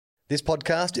This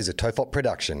podcast is a Tofop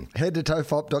production. Head to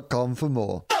tofop.com for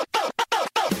more.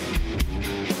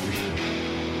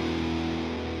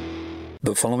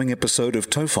 The following episode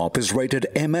of Tofop is rated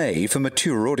MA for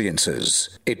mature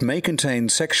audiences. It may contain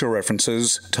sexual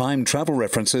references, time travel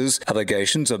references,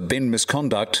 allegations of bin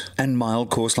misconduct, and mild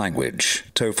coarse language.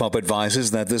 Tofop advises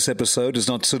that this episode is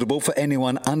not suitable for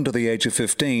anyone under the age of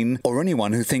 15 or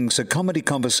anyone who thinks a comedy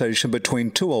conversation between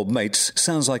two old mates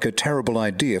sounds like a terrible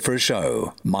idea for a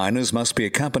show. Minors must be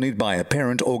accompanied by a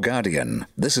parent or guardian.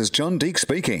 This is John Deek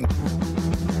speaking.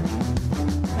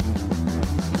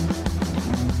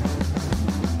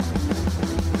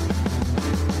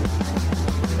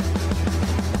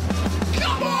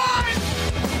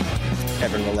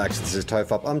 Everyone relax, this is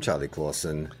Tofop. I'm Charlie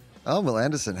Clausen. I'm Will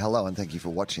Anderson. Hello and thank you for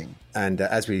watching. And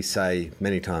as we say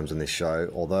many times on this show,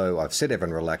 although I've said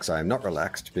everyone relax, I am not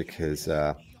relaxed because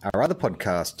our other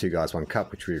podcast, Two Guys, One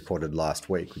Cup, which we recorded last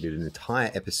week, we did an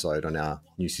entire episode on our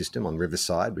new system on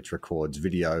Riverside, which records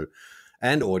video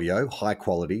and audio, high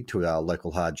quality, to our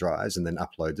local hard drives and then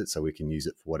uploads it so we can use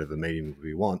it for whatever medium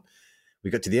we want. We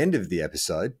got to the end of the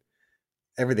episode,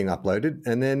 everything uploaded,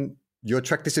 and then your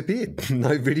track disappeared.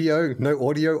 No video, no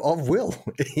audio of Will.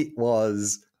 It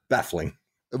was baffling.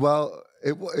 Well,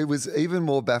 it was even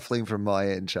more baffling from my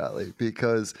end, Charlie,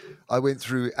 because I went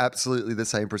through absolutely the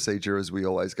same procedure as we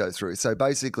always go through. So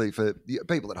basically, for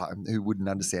people at home who wouldn't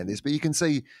understand this, but you can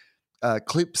see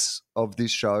clips of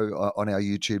this show on our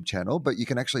YouTube channel, but you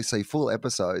can actually see full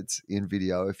episodes in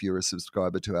video if you're a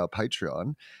subscriber to our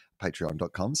Patreon,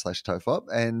 patreon.com/Tofop.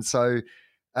 And so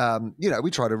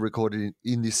we try to record it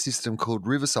in this system called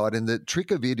Riverside. And the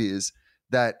trick of it is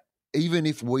that even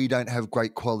if we don't have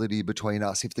great quality between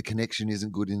us, if the connection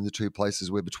isn't good in the two places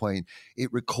we're between,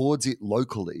 it records it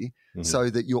locally so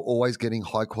that you're always getting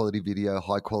high quality video,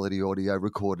 high quality audio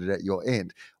recorded at your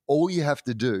end. All you have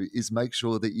to do is make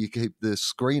sure that you keep the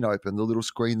screen open, the little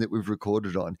screen that we've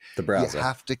recorded on. The browser. You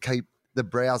have to keep the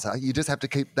browser. You just have to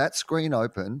keep that screen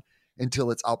open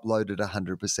until it's uploaded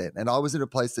 100%. And I was in a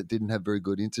place that didn't have very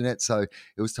good internet, so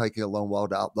it was taking a long while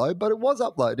to upload, but it was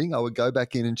uploading. I would go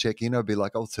back in and check in. I'd be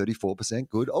like, 34%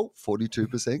 good.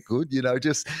 42% good.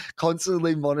 Just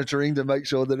constantly monitoring to make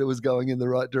sure that it was going in the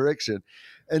right direction.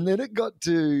 And then it got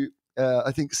to,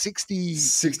 I think,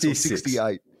 66 or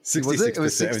 68. 66%. It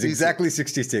was exactly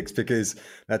 66 because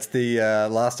that's the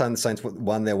last time the Saints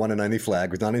won their one and only flag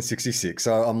was 1966.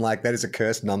 So I'm like, that is a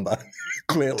cursed number,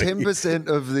 clearly. 10%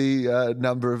 of the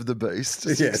number of the beast,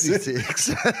 66. Yes.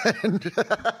 And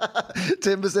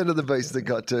 10% of the beast that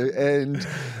got to.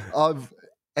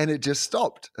 And it just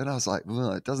stopped. And I was like,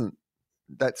 well, it doesn't,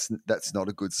 that's not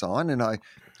a good sign. And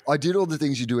I did all the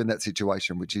things you do in that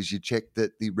situation, which is you check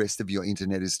that the rest of your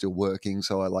internet is still working.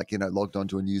 So I logged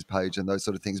onto a news page and those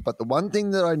sort of things. But the one thing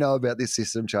that I know about this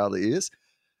system, Charlie, is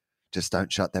just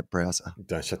don't shut that browser.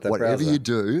 Don't shut that Whatever browser. you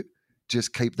do,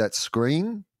 just keep that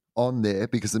screen on there,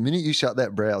 because the minute you shut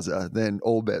that browser, then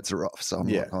all bets are off. So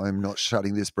I'm not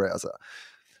shutting this browser.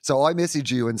 So I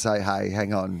message you and say, hey,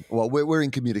 hang on. Well, we're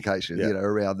in communication,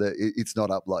 around it's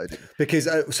not uploading. Because,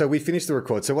 so we finished the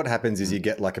record. So what happens is you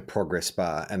get like a progress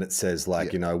bar and it says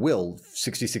Will,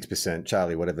 66%,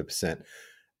 Charlie, whatever percent.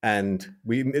 And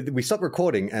we stopped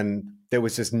recording and there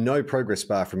was just no progress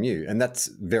bar from you. And that's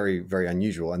very, very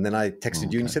unusual. And then I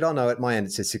texted you and you said, no, at my end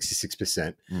it says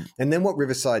 66%. And then what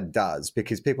Riverside does,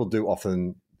 because people do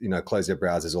often, close their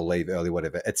browsers or leave early,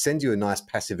 whatever, it sends you a nice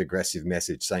passive aggressive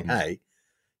message saying, hey,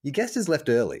 your guest has left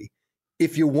early.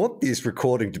 If you want this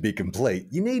recording to be complete,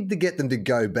 you need to get them to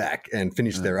go back and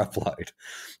finish their upload.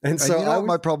 And so you know what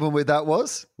my problem with that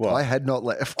was? What? I had not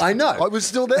left. I know. I was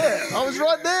still there. I was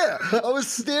right there. I was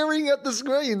staring at the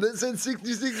screen that said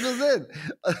 66%.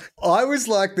 I was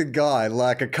like the guy,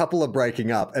 like a couple are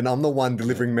breaking up and I'm the one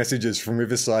delivering messages from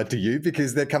Riverside to you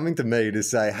because they're coming to me to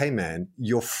say, hey man,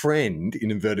 your friend,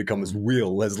 in inverted commas,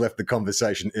 Will, has left the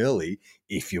conversation early.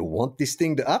 If you want this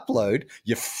thing to upload,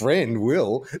 your friend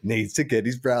Will needs to get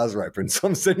his browser open. So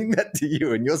I'm sending that to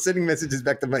you and you're sending messages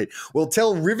back to me. Well,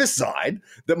 tell Riverside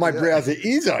that my browser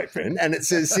is open and it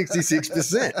says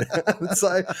 66%.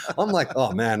 So I'm like,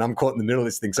 oh man, I'm caught in the middle of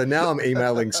this thing. So now I'm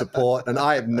emailing support and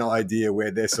I have no idea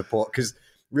where their support, because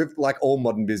like all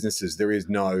modern businesses, there is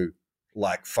no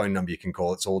like phone number you can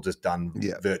call. It's all just done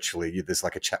virtually. There's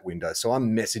like a chat window. So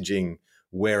I'm messaging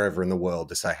wherever in the world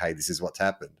to say, hey, this is what's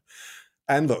happened.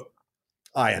 And look,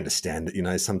 I understand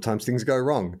that, sometimes things go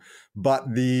wrong,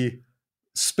 but the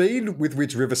speed with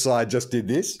which Riverside just did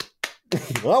this,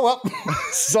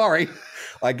 sorry,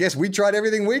 I guess we tried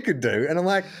everything we could do. And I'm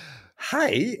like,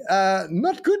 hey,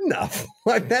 not good enough.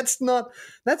 Like that's not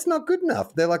good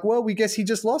enough. They're like, well, we guess he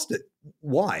just lost it.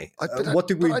 Why? What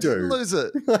did we do? I didn't lose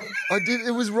it. I did.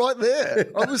 It was right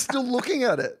there. I was still looking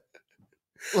at it.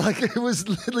 Like it was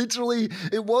literally,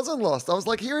 it wasn't lost. I was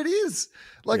like, here it is.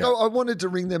 Like I wanted to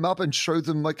ring them up and show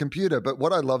them my computer. But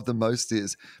what I love the most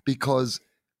is because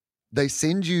they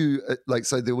send you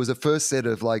so there was a first set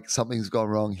of like, something's gone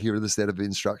wrong. Here are the set of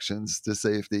instructions to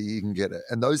see if you can get it.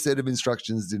 And those set of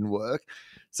instructions didn't work.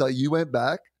 So you went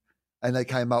back and they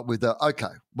came up with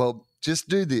okay, well, just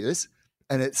do this.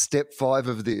 And at step 5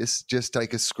 of this, just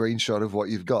take a screenshot of what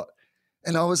you've got.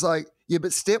 And I was like, yeah,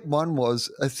 but step 1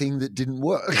 was a thing that didn't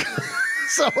work.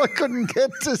 So I couldn't get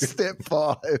to step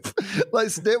 5. Like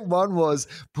step 1 was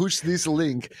push this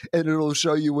link and it'll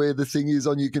show you where the thing is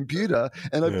on your computer.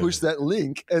 And I pushed that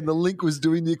link and the link was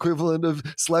doing the equivalent of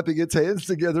slapping its hands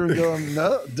together and going,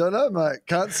 no, don't know, mate.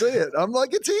 Can't see it. I'm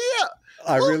like, it's here.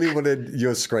 I really wanted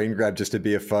your screen grab just to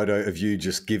be a photo of you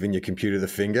just giving your computer the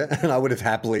finger, and I would have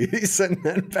happily sent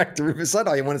that back to Riverside.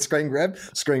 Oh, you want a screen grab?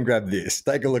 Screen grab this.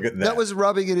 Take a look at that. That was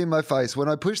rubbing it in my face when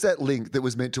I pushed that link that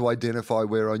was meant to identify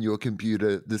where on your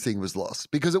computer the thing was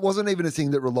lost, because it wasn't even a thing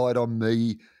that relied on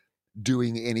me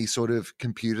doing any sort of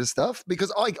computer stuff,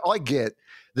 because I get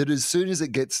that as soon as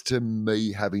it gets to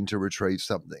me having to retrieve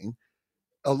something,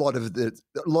 a lot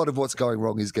of what's going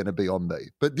wrong is going to be on me.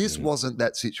 But this wasn't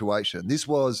that situation. This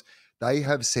was, they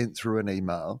have sent through an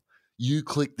email. You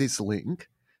click this link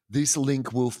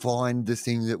will find the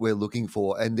thing that we're looking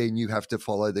for, and then you have to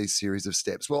follow these series of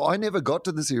steps. Well, I never got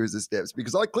to the series of steps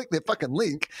because I clicked their fucking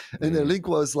link, and their link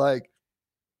was like,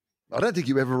 I don't think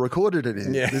you ever recorded it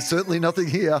here. There's certainly nothing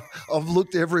here. I've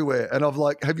looked everywhere. And I've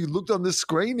like, have you looked on the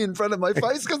screen in front of my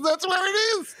face? Because that's where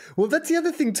it is. Well, that's the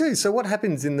other thing too. So what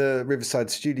happens in the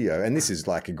Riverside studio, and this is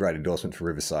like a great endorsement for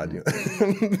Riverside,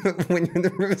 when you're in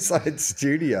the Riverside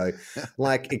studio,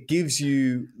 like it gives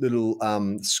you little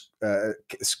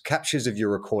captures of your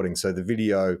recording. So the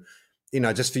video,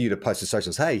 just for you to post to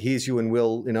socials, hey, here's you and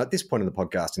Will, at this point in the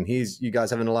podcast, and here's you guys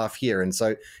having a laugh here. And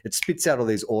so it spits out all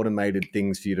these automated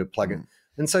things for you to plug in.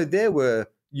 And so there were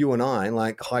you and I,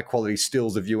 like high quality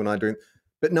stills of you and I doing,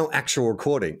 but no actual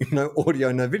recording, no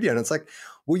audio, no video. And it's like,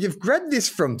 well, you've grabbed this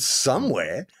from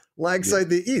somewhere. So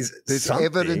there's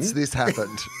evidence this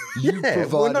happened. You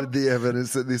provided the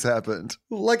evidence that this happened.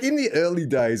 Like in the early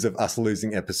days of us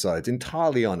losing episodes,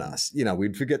 entirely on us.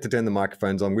 We'd forget to turn the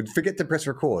microphones on. We'd forget to press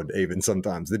record even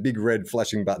sometimes. The big red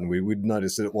flashing button, we would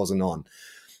notice that it wasn't on.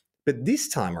 But this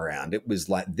time around, it was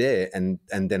like there and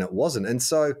then it wasn't. And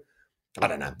so, I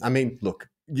don't know. I mean, look,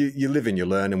 you live and you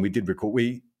learn, and we did record.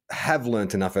 We have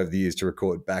learned enough over the years to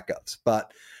record backups.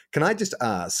 But can I just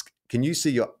ask, can you see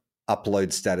your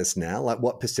upload status now? Like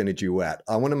what percentage are you at?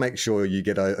 I want to make sure you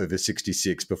get over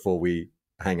 66 before we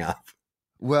hang up.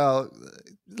 Well,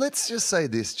 let's just say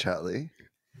this, Charlie.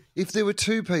 If there were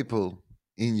 2 people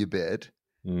in your bed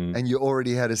and you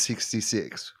already had a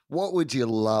 66, what would you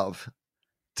love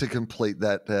to complete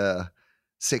that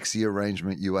sexy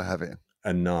arrangement you were having?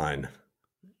 A 9.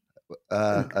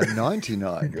 A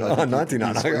 99. Oh,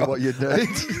 99. Is what you'd need.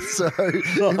 So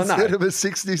instead of a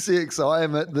 66, I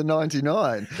am at the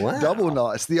 99. Wow. Double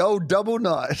nice. The old double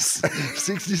nice.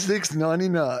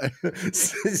 66.99.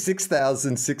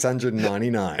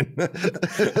 6,699.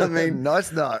 I mean,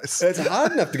 nice. It's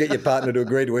hard enough to get your partner to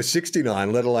agree to a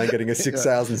 69, let alone getting a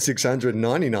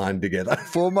 6,699 together.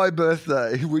 For my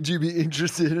birthday, would you be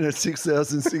interested in a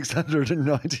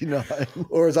 6,699?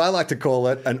 Or as I like to call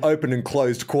it, an open and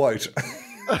closed quote. Would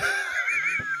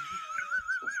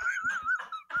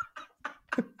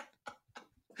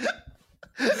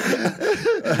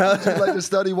you like to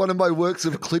study one of my works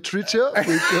of literature?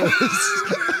 Because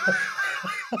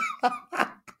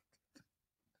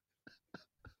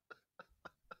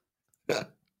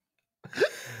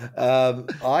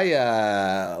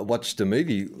I watched a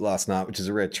movie last night, which is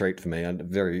a rare treat for me. I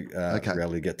very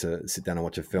rarely get to sit down and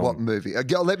watch a film. What movie?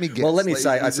 Let me guess. Well, let me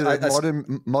say, is it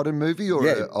a modern movie or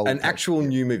an actual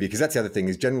new movie? Because that's the other thing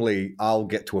is generally I'll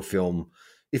get to a film.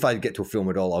 If I get to a film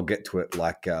at all, I'll get to it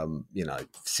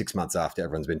 6 months after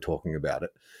everyone's been talking about it.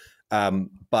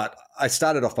 But I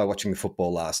started off by watching the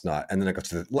football last night, and then I got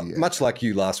to much like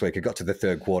you last week, I got to the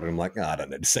third quarter and I'm like, I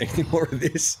don't need to see any more of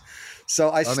this. So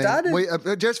I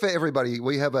started... just for everybody,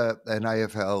 we have an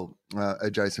AFL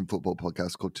adjacent football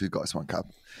podcast called Two Guys, One Cup.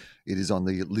 It is on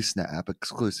the Listener app,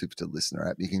 exclusive to the Listener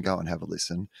app. You can go and have a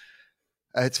listen.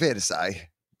 It's fair to say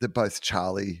that both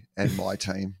Charlie and my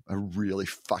team are really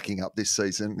fucking up this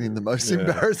season in the most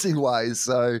embarrassing ways.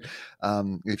 So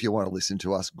if you want to listen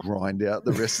to us grind out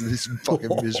the rest of this fucking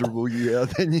miserable year,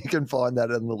 then you can find that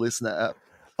in the Listener app.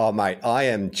 Oh, mate, I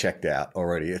am checked out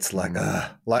already. It's like,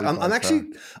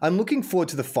 I'm looking forward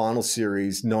to the final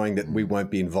series, knowing that we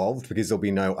won't be involved because there'll be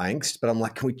no angst. But I'm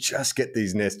like, can we just get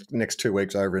these next 2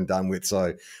 weeks over and done with?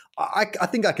 So I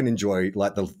think I can enjoy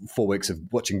like the 4 weeks of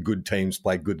watching good teams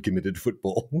play good committed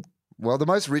football. Well, the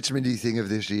most Richmondy thing of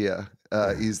this year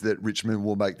is that Richmond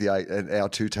will make the 8 and our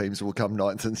 2 teams will come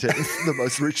 9th and 10th. The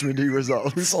most Richmondy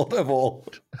results. Sort of all.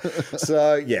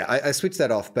 So, yeah, I switched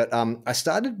that off. But I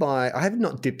have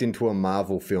not dipped into a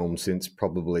Marvel film since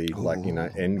probably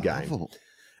Endgame. Marvel.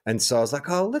 And so I was like,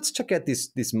 let's check out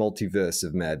this multiverse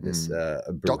of madness.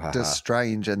 Doctor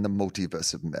Strange and the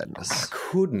Multiverse of Madness.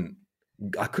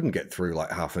 I couldn't get through like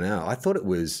half an hour. I thought it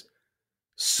was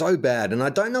so bad, and I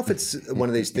don't know if it's one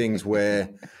of these things where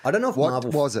I don't know if What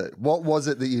was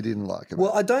it that you didn't like about it?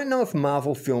 Well, I don't know if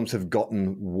Marvel films have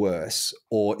gotten worse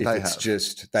or if it's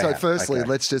just they have. Firstly,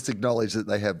 let's just acknowledge that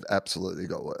they have absolutely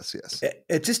got worse. Yes,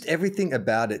 it just everything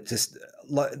about it, just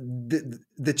like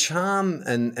the charm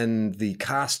and the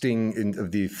casting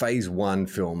of the Phase 1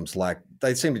 films, like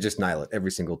they seem to just nail it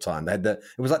every single time. It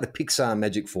was like the Pixar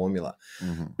magic formula,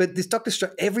 but this Doctor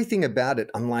Strange, everything about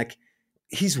it, I'm like,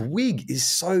 his wig is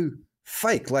so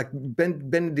fake. Like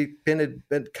Benedict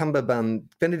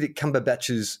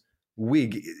Cumberbatch's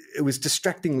wig, it was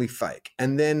distractingly fake.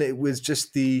 And then it was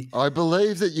just I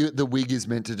believe that the wig is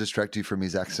meant to distract you from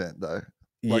his accent, though.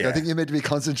 I think you're meant to be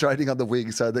concentrating on the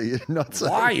wig so that you're not so...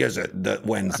 Why is it that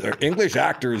when English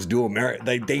actors do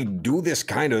they do this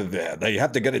kind of... they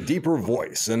have to get a deeper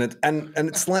voice. And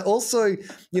it's like also,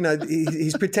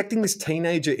 he's protecting this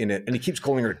teenager in it and he keeps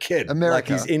calling her a kid.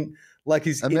 America. Like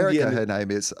he's America, Indian. her name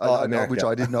is, which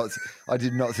I did not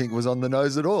think was on the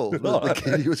nose at all. The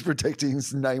kid he was protecting,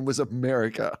 his name was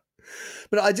America.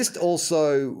 But I just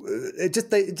also,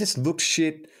 it just looked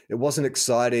shit. It wasn't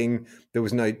exciting.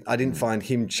 I didn't find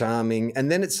him charming.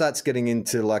 And then it starts getting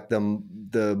into like the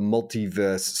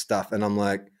multiverse stuff, and I'm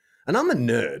like, and I'm a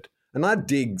nerd, and I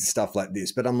dig stuff like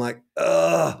this, but I'm like,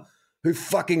 who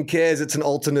fucking cares? It's an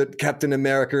alternate Captain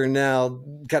America, and now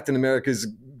Captain America's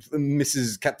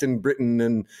Mrs. Captain Britain,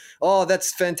 and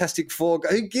that's Fantastic Four.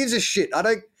 Who gives a shit? I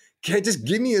don't care. Just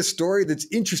give me a story that's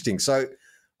interesting. So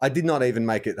I did not even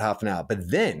make it half an hour. But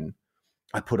then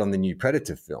I put on the new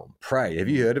Predator film, Prey. Have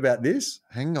you heard about this?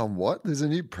 Hang on, what? There's a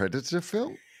new Predator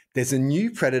film? There's a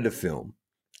new Predator film,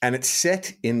 and it's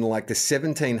set in like the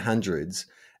 1700s,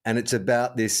 and it's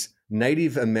about this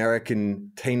Native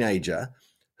American teenager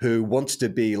who wants to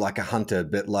be like a hunter,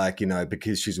 but like,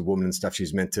 because she's a woman and stuff,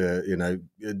 she's meant to,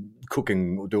 cook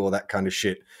and do all that kind of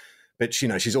shit. But,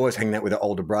 she's always hanging out with her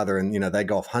older brother and, they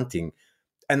go off hunting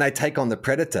and they take on the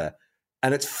Predator,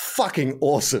 and it's fucking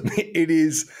awesome. It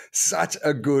is such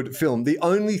a good film. The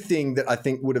only thing that I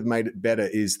think would have made it better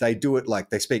is they do it like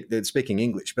they're speaking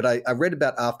English. But I read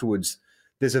about afterwards,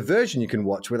 there's a version you can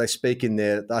watch where they speak in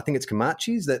I think it's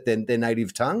Comanches, their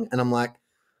native tongue. And I'm like,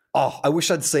 I wish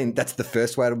I'd seen, that's the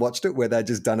first way I'd watched it, where they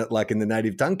just done it like in the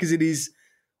native tongue, because it is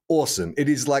awesome. It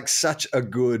is like such a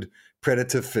good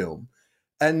Predator film.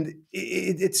 And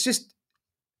it's just,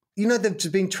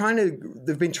 they've been trying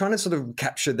to sort of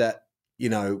capture that,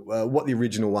 what the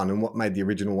original one and what made the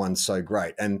original one so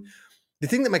great. And the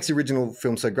thing that makes the original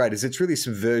film so great is it's really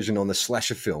subversion on the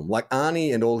slasher film. Like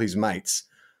Arnie and all his mates,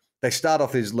 they start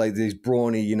off as like these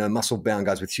brawny, muscle-bound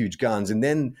guys with huge guns, and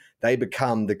then they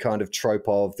become the kind of trope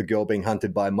of the girl being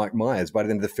hunted by Mike Myers. By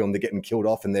the end of the film, they're getting killed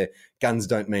off and their guns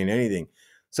don't mean anything.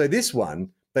 So this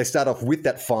one, they start off with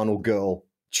that final girl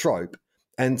trope,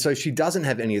 and so she doesn't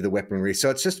have any of the weaponry. So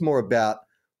it's just more about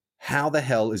how the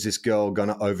hell is this girl going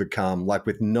to overcome, like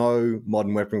with no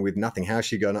modern weaponry, with nothing, how is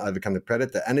she going to overcome the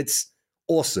Predator? And it's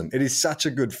awesome. It is such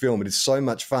a good film. It is so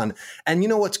much fun. And you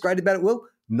know what's great about it, Will?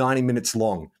 90 minutes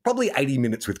long, probably 80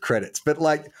 minutes with credits, but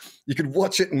like you could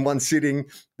watch it in one sitting.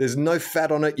 There's no fat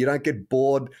on it. You don't get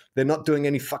bored. They're not doing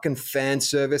any fucking fan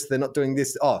service. They're not doing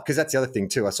this. Because that's the other thing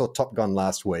too. I saw Top Gun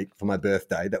last week for my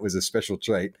birthday. That was a special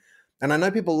treat. And I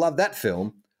know people love that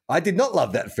film. I did not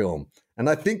love that film. And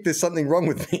I think there's something wrong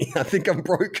with me. I think I'm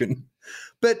broken.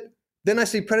 But then I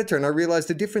see Predator and I realize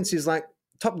the difference is like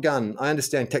Top Gun, I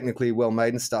understand technically well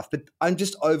made and stuff, but I'm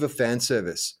just over fan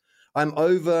service. I'm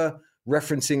over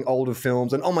referencing older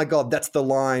films, and oh my god, that's the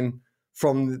line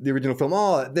from the original film.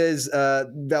 There's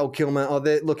Val Kilmer.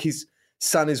 Look, his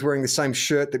son is wearing the same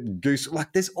shirt that Goose.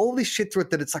 Like, there's all this shit to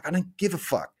it that it's like I don't give a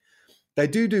fuck. They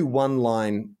do one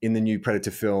line in the new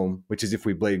Predator film, which is "If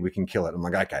we bleed, we can kill it." I'm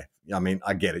like, okay, I mean,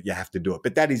 I get it, you have to do it,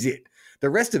 but that is it. The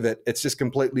rest of it, it's just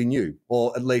completely new,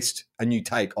 or at least a new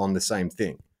take on the same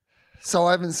thing. So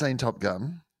I haven't seen Top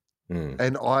Gun,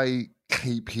 and I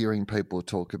keep hearing people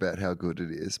talk about how good it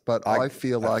is, but I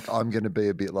feel like I'm going to be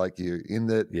a bit like you in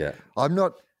that. Yeah. I'm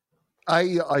not. I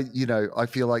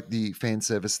feel like the fan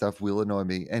service stuff will annoy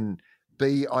me, and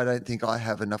B, I don't think I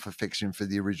have enough affection for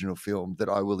the original film that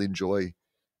I will enjoy.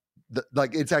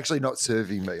 Like, it's actually not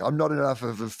serving me. I'm not enough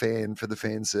of a fan for the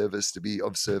fan service to be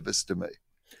of service to me.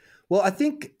 Well, I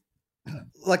think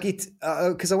like it's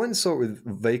because I went and saw it with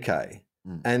VK.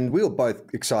 And we were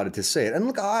both excited to see it. And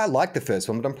look, I like the first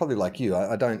one, but I'm probably like you.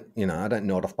 I don't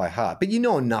know it off by heart. But you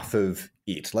know enough of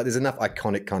it. Like there's enough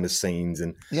iconic kind of scenes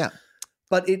and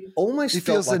But it almost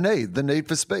feels like, the need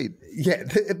for speed. Yeah,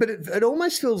 but it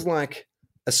almost feels like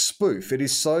a spoof. It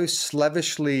is so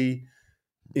slavishly,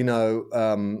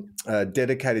 dedicated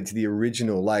to the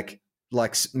original, like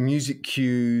music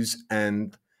cues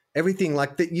and everything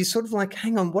like that. You sort of like,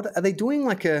 hang on, what are they doing?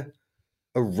 Like a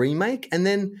remake? And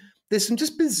then there's some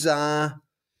just bizarre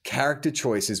character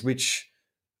choices, which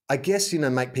I guess,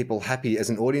 make people happy as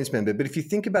an audience member. But if you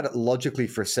think about it logically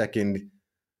for a second,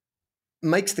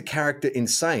 makes the character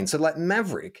insane. So like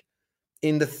Maverick,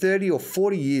 in the 30 or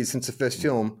 40 years since the first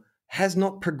film, has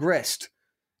not progressed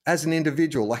as an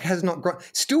individual, like has not grown,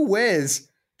 still wears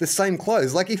the same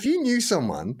clothes. Like if you knew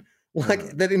someone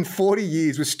that in 40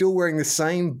 years was still wearing the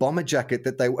same bomber jacket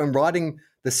and riding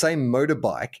the same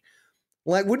motorbike,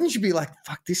 like, wouldn't you be like,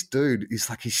 fuck, this dude is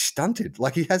like, he's stunted.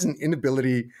 Like he has an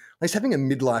inability, like he's having a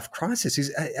midlife crisis. He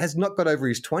has not got over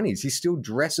his 20s. He still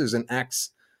dresses and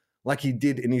acts like he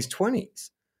did in his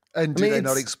 20s. And do they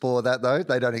not explore that though?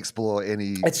 They don't explore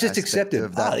any. It's just accepted.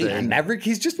 Of that Maverick,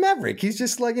 he's just Maverick. He's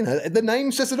just like, the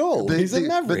name says it all. He's a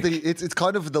Maverick. But it's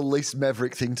kind of the least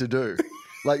Maverick thing to do.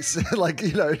 Stay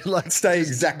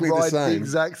exactly the same.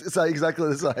 Say exactly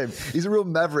the same. He's a real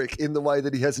Maverick in the way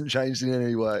that he hasn't changed in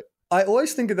any way. I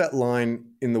always think of that line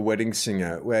in The Wedding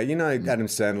Singer where, Adam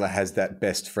Sandler has that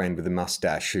best friend with a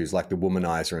mustache who's like the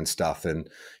womanizer and stuff, and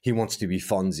he wants to be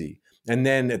Fonzie. And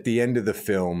then at the end of the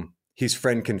film, his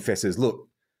friend confesses, look,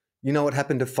 you know what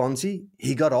happened to Fonzie?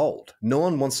 He got old. No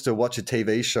one wants to watch a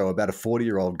TV show about a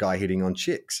 40-year-old guy hitting on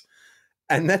chicks.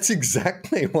 And that's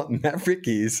exactly what Maverick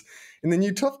is. In the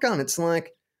new Top Gun, it's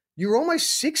like, you're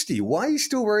almost 60. Why are you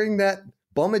still wearing that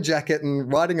bomber jacket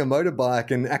and riding a motorbike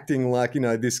and acting like,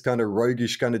 this kind of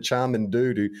roguish kind of charming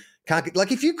dude who can't get,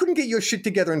 like, if you couldn't get your shit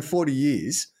together in 40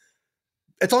 years,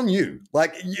 it's on you.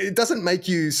 Like, it doesn't make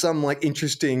you some like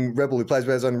interesting rebel who plays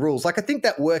by his own rules. Like, I think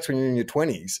that works when you're in your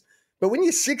 20s, but when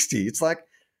you're 60, it's like,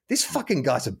 this fucking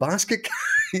guy's a basket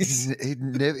case.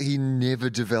 He never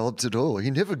developed at all. He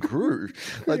never grew.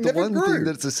 Like the one thing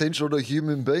that's essential to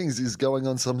human beings is going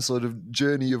on some sort of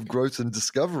journey of growth and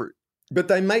discovery. But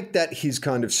they make that his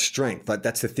kind of strength. Like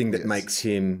that's the thing that makes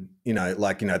him, they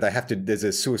have to, there's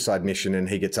a suicide mission and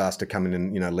he gets asked to come in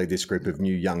and, lead this group of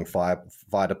new young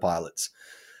fighter pilots.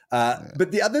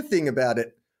 But the other thing about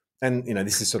it, and,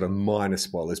 this is sort of minor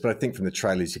spoilers, but I think from the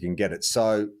trailers you can get it.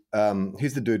 So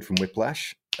who's the dude from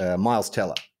Whiplash? Miles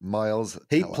Teller.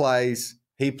 He plays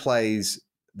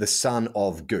the son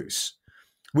of Goose,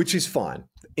 which is fine.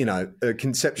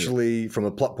 Conceptually, from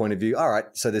a plot point of view, all right,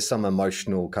 so there's some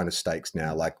emotional kind of stakes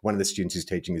now. Like one of the students is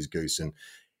teaching is Goose, and,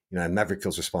 Maverick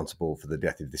feels responsible for the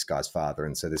death of this guy's father.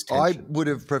 And so there's tension. I would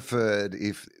have preferred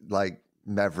if,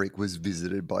 Maverick was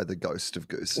visited by the ghost of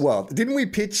Goose. Well, didn't we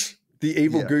pitch The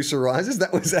Evil Goose Arises?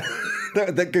 That was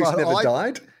that Goose never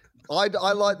died? I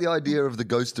like the idea of the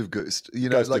ghost of Goose. The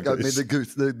goose,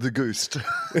 the goose.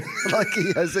 Like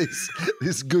he has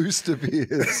this goose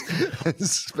appears and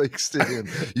speaks to him.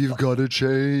 You've got to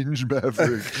change,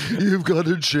 Maverick. You've got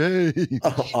to change.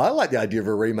 Oh, I like the idea of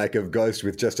a remake of Ghost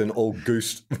with just an old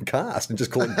Goose cast and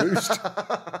just call it Goose.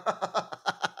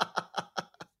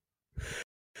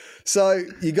 So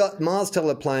you got Miles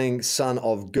Teller playing son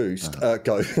of Goose,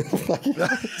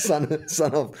 son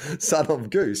of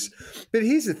Goose. But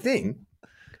here's the thing: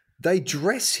 they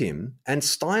dress him and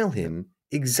style him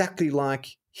exactly like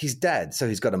his dad. So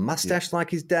he's got a mustache like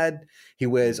his dad. He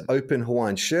wears open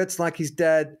Hawaiian shirts like his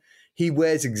dad. He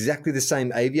wears exactly the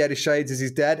same aviator shades as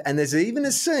his dad. And there's even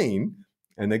a scene,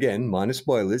 and again, minor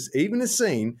spoilers, even a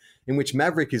scene in which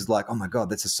Maverick is like, "Oh my God,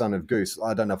 that's the son of Goose.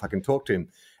 I don't know if I can talk to him."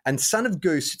 And Son of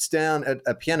Goose sits down at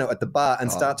a piano at the bar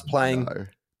and starts playing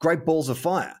Great Balls of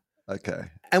Fire. Okay.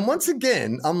 And once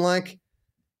again, I'm like,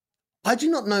 I do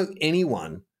not know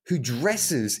anyone who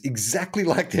dresses exactly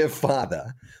like their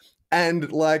father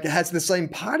and like has the same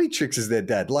party tricks as their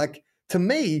dad. Like, to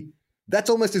me, that's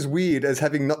almost as weird as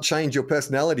having not changed your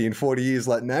personality in 40 years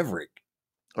like Maverick.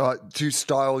 To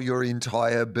style your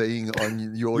entire being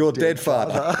on your dead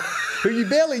father. who you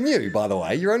barely knew, by the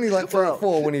way. You're only like 3 or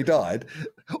 4 when he died.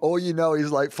 All you know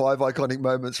is like 5 iconic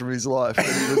moments from his life. That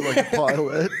he was like a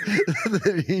pilot,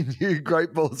 that he knew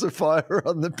Great Balls of Fire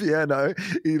on the piano.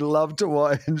 He loved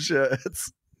Hawaiian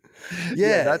shirts.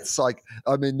 Yeah. That's like,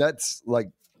 I mean, that's like,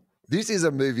 this is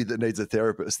a movie that needs a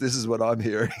therapist. This is what I'm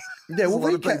hearing. Yeah, well, a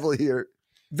lot of people here.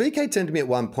 VK turned to me at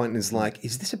one point and was like,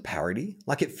 is this a parody?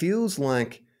 Like, it feels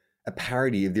like a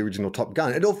parody of the original Top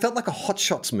Gun. It all felt like a Hot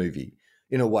Shots movie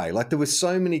in a way. Like, there were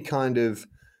so many kind of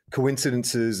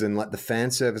coincidences and like the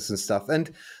fan service and stuff. And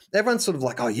everyone's sort of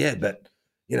like, oh, yeah, but,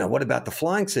 you know, what about the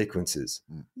flying sequences?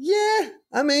 Yeah,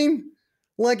 I mean,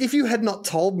 like, if you had not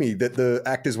told me that the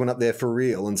actors went up there for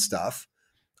real and stuff,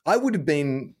 I would have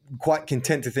been quite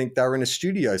content to think they were in a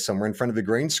studio somewhere in front of a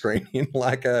green screen in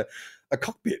like a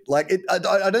cockpit. Like,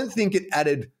 I don't think it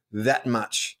added that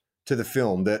much to the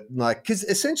film, that like, because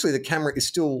essentially the camera is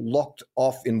still locked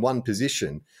off in one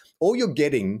position. All you're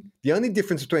getting, the only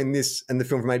difference between this and the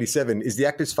film from 87 is the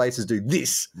actors' faces do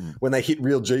this when they hit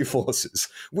real G-forces,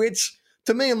 which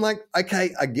to me, I'm like,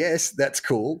 okay, I guess that's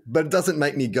cool, but it doesn't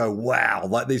make me go, wow,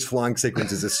 like these flying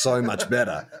sequences are so much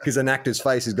better because an actor's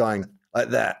face is going like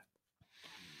that.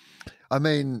 I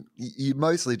mean, you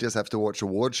mostly just have to watch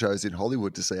award shows in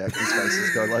Hollywood to see actors'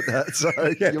 faces go like that. So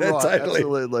Yeah, you're right, totally.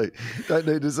 absolutely. Don't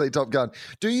need to see Top Gun.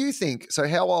 Do you think, so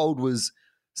how old was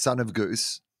Son of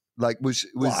Goose? Like, was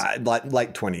Like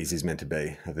late 20s is meant to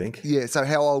be, I think. yeah, so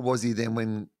how old was he then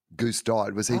when Goose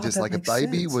died? Was he just that like a makes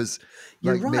baby? sense. Was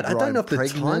You're like right. Meg I don't Ryan know if the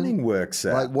pregnant? timing works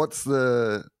out. Like, what's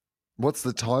the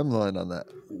timeline on that?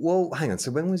 Well, hang on.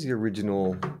 So when was the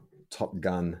original Top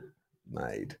Gun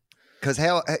made? Because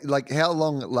how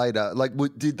long later? Like,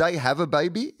 did they have a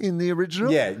baby in the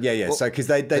original? Yeah. Well, So because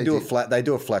they do did. they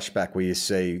do a flashback where you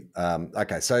see.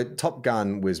 Okay, so Top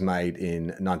Gun was made in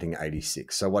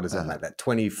 1986. So what does that make that?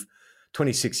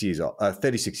 26 years old.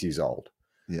 36 years old.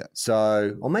 Yeah.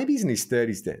 So, or maybe he's in his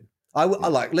 30s then. I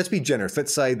like. Let's be generous.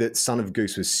 Let's say that Son of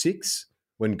Goose was 6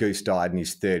 when Goose died, and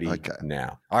he's 30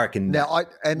 now. I reckon. Now, I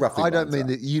don't mean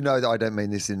that. that. That I don't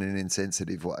mean this in an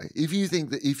insensitive way. If you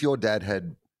think that if your dad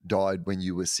had died when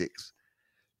you were 6,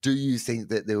 do you think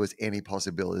that there was any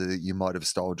possibility that you might have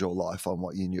stole your life on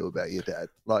what you knew about your dad?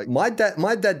 Like, My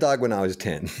dad died when I was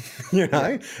 10, you know?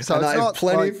 Yeah. So and it's I have not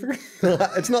plenty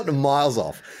it's not miles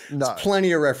off. No. It's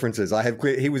plenty of references.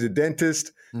 He was a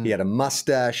dentist. He had a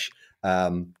mustache.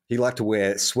 He liked to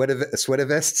wear sweater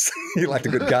vests. He liked a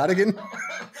good cardigan.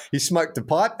 He smoked a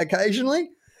pipe occasionally.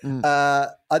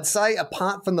 I'd say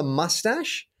apart from the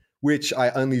mustache, which I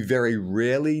only very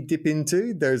rarely dip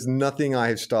into, there's nothing I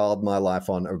have styled my life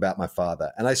on about my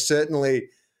father. And I certainly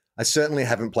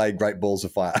haven't played Great Balls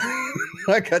of Fire.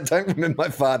 Like, I don't remember my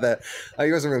father.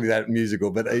 He wasn't really that musical,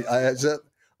 but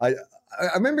I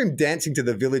remember him dancing to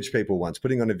the Village People once,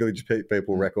 putting on a Village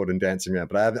People record and dancing around,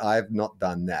 but I have not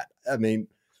done that. I mean,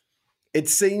 it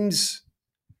seems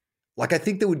like I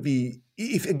think there would be,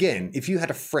 if you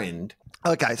had a friend.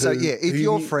 okay, so yeah, if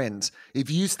your friends, if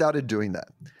you started doing that,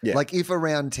 Yeah. like if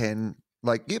around 10,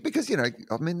 like, yeah, because, you know,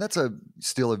 I mean, that's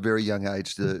still a very young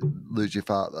age to lose your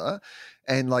father.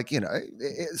 And like, you know,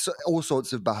 all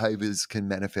sorts of behaviors can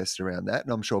manifest around that.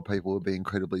 And I'm sure people will be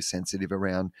incredibly sensitive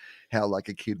around how like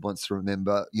a kid wants to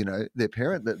remember, you know, their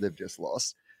parent that they've just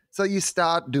lost. So you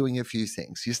start doing a few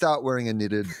things. You start wearing a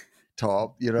knitted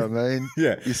top, you know what I mean?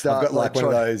 Yeah. You start I've got like one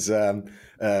of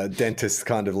those dentist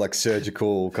kind of like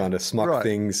surgical kind of smock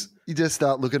things. You just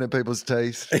start looking at people's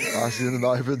teeth, asking them to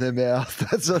open their mouth,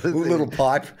 that sort of thing. Little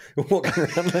pipe, walking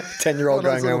around, 10-year-old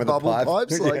going around with a pipe.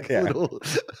 Pipes, like Yeah. little,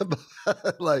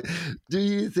 like,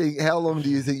 how long do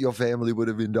you think your family would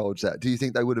have indulged that? Do you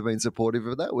think they would have been supportive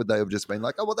of that? Would they have just been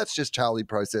like, oh, well, that's just Charlie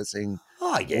processing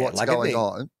what's going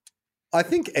on? I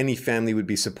think any family would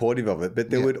be supportive of it,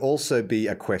 but there would also be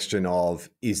a question of,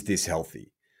 is this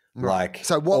healthy? Right. Like,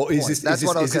 so what point? Is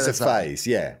this a phase?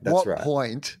 Yeah, that's what right. What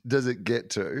point does it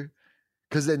get to?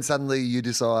 Because then suddenly you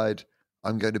decide,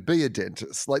 I'm going to be a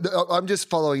dentist. Like, I'm just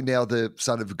following now the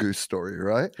Son of Goose story,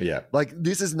 right? Yeah. Like,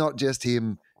 this is not just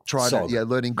him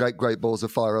learning great balls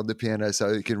of fire on the piano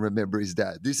so he can remember his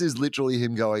dad. This is literally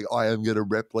him going, I am going to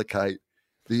replicate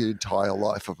the entire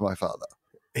life of my father.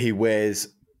 He wears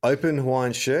open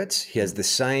Hawaiian shirts. He has the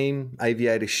same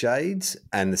aviator shades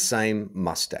and the same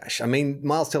mustache. I mean,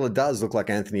 Miles Teller does look like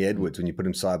Anthony Edwards when you put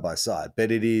him side by side,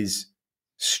 but it is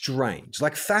strange.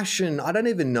 Like fashion, I don't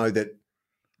even know that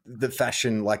the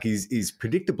fashion like is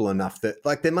predictable enough that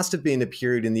like there must have been a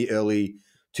period in the early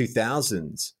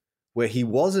 2000s where he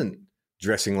wasn't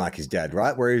dressing like his dad,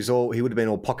 right? Where he would have been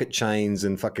all pocket chains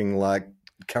and fucking like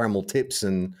caramel tips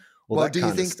and all that kind of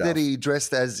stuff. Do you think that he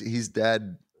dressed as his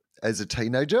dad as a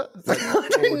teenager? Like, I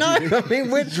don't know. I mean,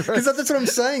 because dress- that's what I'm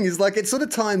saying is like it sort of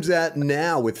times out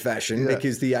now with fashion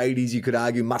because the 80s, you could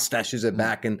argue mustaches are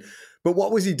back. But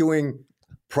what was he doing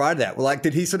prior to that? Well, like,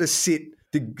 did he sort of sit,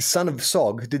 did Son of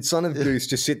Goose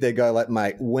just sit there go like,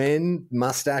 mate, when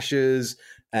mustaches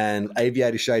and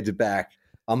aviator shades are back,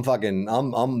 I'm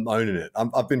owning it.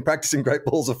 I've been practicing Great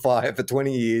Balls of Fire for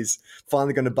 20 years,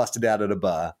 finally going to bust it out at a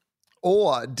bar.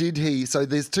 Or did he? So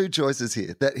there's two choices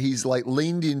here: that he's like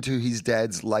leaned into his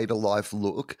dad's later life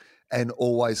look and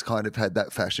always kind of had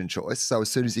that fashion choice. So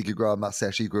as soon as he could grow a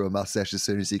mustache, he grew a mustache. As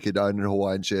soon as he could own a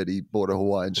Hawaiian shirt, he bought a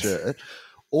Hawaiian shirt.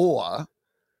 Or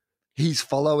he's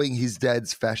following his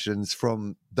dad's fashions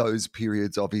from those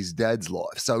periods of his dad's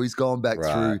life. So he's gone back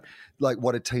through like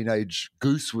what a teenage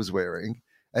Goose was wearing.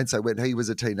 And so when he was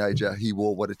a teenager, he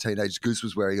wore what a teenage Goose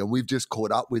was wearing. And we've just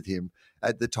caught up with him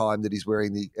at the time that he's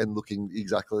wearing and looking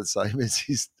exactly the same as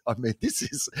his. I mean, this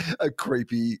is a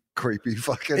creepy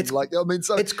fucking It's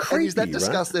and creepy, is that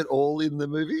discussed at all in the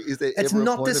movie? Is there It's ever a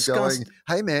not point discussed. of going,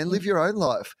 hey man, live your own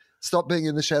life. Stop being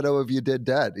in the shadow of your dead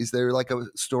dad. Is there like a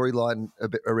storyline a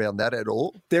bit around that at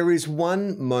all? There is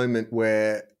one moment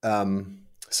where,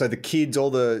 so the kids, all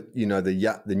the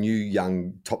new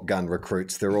young Top Gun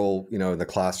recruits, they're all in the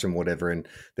classroom, whatever, and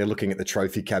they're looking at the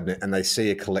trophy cabinet and they see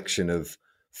a collection of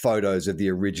photos of the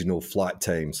original flight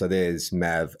team. So there's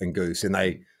Mav and Goose, and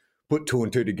they put two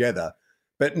and two together,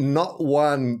 but not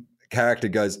one character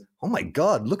goes, "Oh my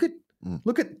God, look at."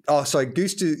 Oh, sorry.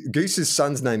 Goose's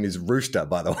son's name is Rooster,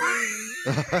 by the way.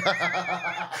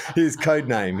 His code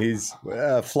name, his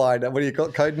flight. What do you call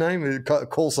it? Code name?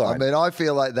 Call sign. I mean, I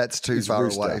feel like that's too It's far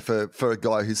Rooster. away for a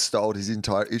guy who's stole his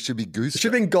entire. It should be Goose. It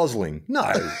should have been Gosling. No,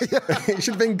 it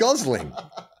should have been Gosling.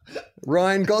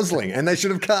 Ryan Gosling, and they should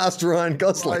have cast Ryan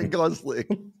Gosling. Ryan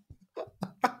Gosling.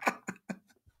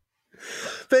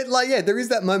 But there is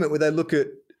that moment where they look at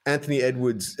Anthony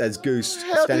Edwards as Goose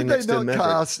How standing did they next to not Maverick.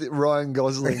 cast Ryan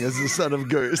Gosling as the son of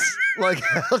Goose? Like,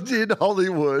 how did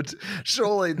Hollywood?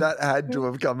 Surely that had to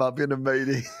have come up in a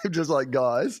meeting. Just like,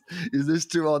 guys, is this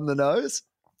too on the nose?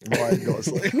 Ryan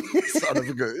Gosling, son of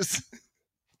a Goose.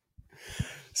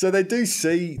 So they do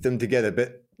see them together,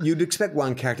 but you'd expect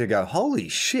one character to go, holy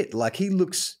shit, like he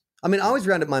looks... I mean, I was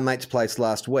round at my mate's place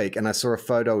last week and I saw a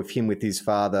photo of him with his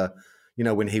father,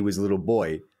 when he was a little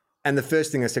boy. And the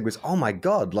first thing I said was, oh my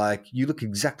God, like you look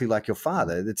exactly like your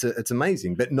father. It's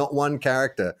amazing. But not one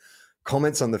character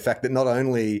comments on the fact that not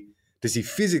only does he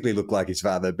physically look like his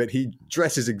father, but he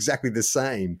dresses exactly the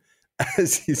same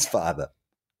as his father.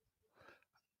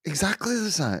 Exactly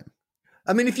the same.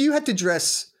 I mean, if you had to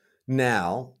dress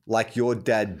now like your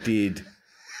dad did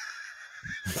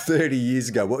 30 years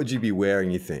ago, what would you be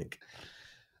wearing, you think?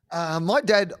 My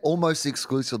dad almost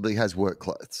exclusively has work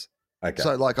clothes. Okay.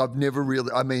 So, like, I've never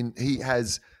really, I mean, he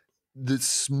has the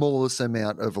smallest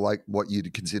amount of like what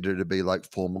you'd consider to be like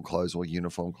formal clothes or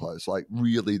uniform clothes, like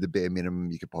really the bare minimum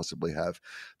you could possibly have.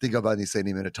 I think I've only seen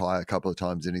him in a tie a couple of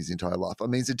times in his entire life. I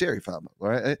mean, he's a dairy farmer,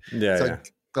 right? Yeah, So, yeah.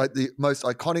 like the most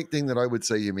iconic thing that I would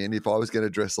see him in if I was going to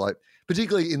dress like,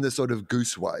 particularly in the sort of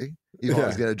Goose way, if I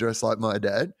was going to dress like my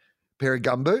dad, pair of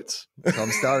gumboots. So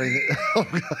I'm starting.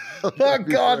 Oh,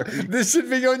 God, this should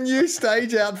be your new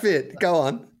stage outfit. Go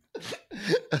on.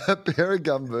 A pair of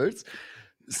gumboots,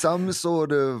 some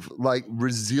sort of like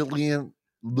resilient,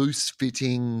 loose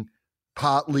fitting,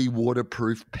 partly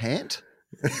waterproof pant,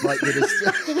 like that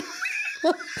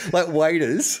is Like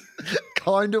waiters.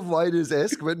 kind of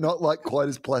waders-esque, but not like quite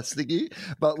as plasticky,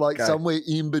 but like Okay. somewhere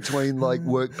in between like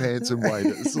work pants and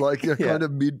waders, like a kind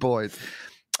of midpoint.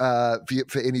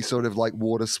 For any sort of like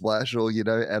water splash or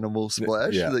animal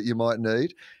splash Yeah. that you might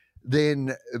need,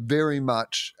 then very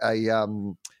much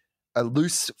a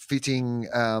loose fitting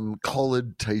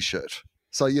collared t-shirt.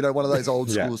 So one of those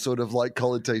old school sort of like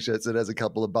collared t-shirts that has a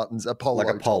couple of buttons, a polo,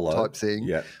 Like a polo type thing,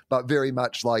 Yeah. but very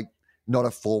much like not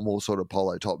a formal sort of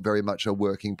polo top, very much a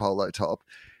working polo top.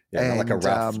 Yeah, not like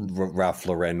a And, Ralph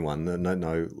Lauren one.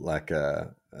 No, like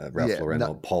a Ralph Lauren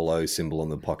or polo symbol on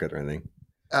the pocket or anything.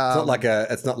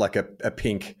 It's not like a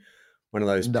pink, one of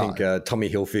those No. pink Tommy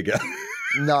Hilfiger.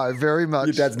 No, very much.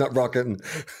 Your dad's not rocking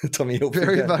Tommy Hilfiger.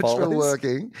 Very much for polos.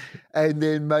 working, and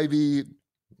then maybe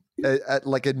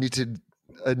like a knitted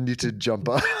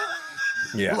jumper,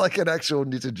 Yeah. like an actual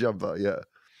knitted jumper. Yeah,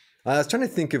 I was trying to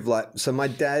think of so my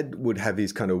dad would have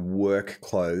his kind of work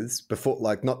clothes before,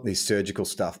 like not his surgical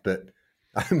stuff, but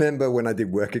I remember when I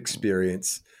did work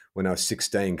experience when I was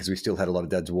 16, because we still had a lot of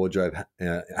dad's wardrobe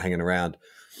hanging around.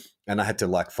 And I had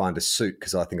to find a suit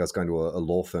because I think I was going to a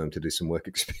law firm to do some work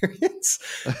experience.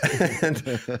 And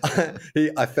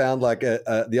I found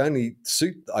the only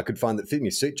suit I could find that fit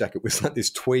me, suit jacket, was like this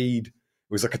tweed.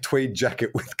 was like a tweed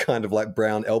jacket with kind of like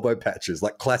brown elbow patches,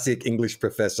 like classic English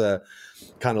professor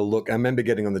kind of look. I remember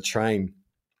getting on the train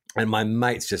and my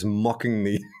mates just mocking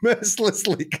me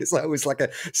mercilessly because I was like a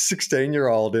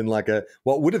 16-year-old in like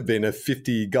what would have been a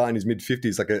 50 guy in his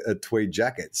mid-50s, like a tweed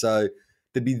jacket. So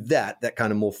there'd be that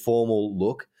kind of more formal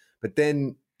look. But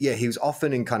then, yeah, he was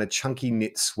often in kind of chunky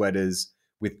knit sweaters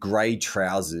with grey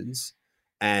trousers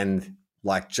and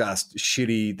like just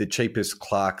shitty, the cheapest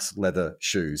Clark's leather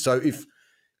shoes. So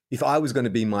if I was going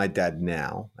to be my dad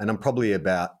now, and I'm probably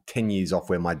about 10 years off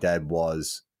where my dad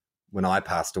was when I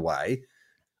passed away,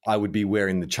 I would be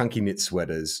wearing the chunky knit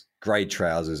sweaters, grey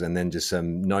trousers, and then just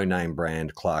some no-name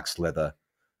brand Clark's leather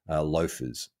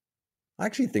loafers. I'm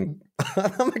actually thinking,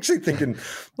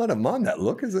 I don't mind that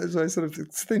look.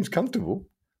 It seems comfortable.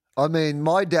 I mean,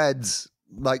 my dad's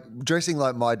like dressing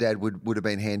like my dad would have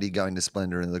been handy going to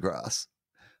Splendor in the Grass.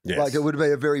 Yes. Like it would have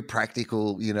been a very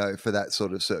practical, for that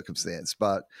sort of circumstance.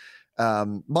 But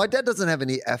my dad doesn't have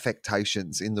any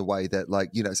affectations in the way that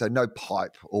so no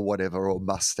pipe or whatever or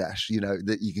mustache,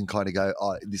 that you can kind of go,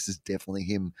 oh, this is definitely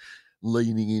him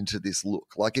leaning into this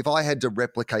look. Like if I had to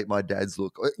replicate my dad's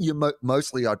look,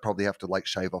 mostly I'd probably have to like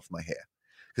shave off my hair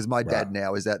because my dad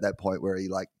now is at that point where he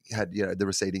like had, the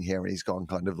receding hair and he's gone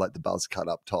kind of like the buzz cut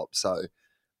up top. So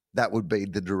that would be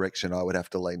the direction I would have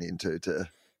to lean into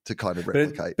to kind of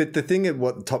replicate. But the thing of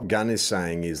what Top Gun is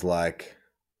saying is like,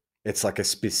 it's like a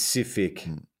specific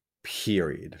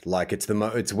period. Like it's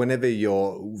whenever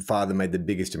your father made the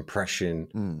biggest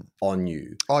impression on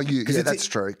you. Oh, that's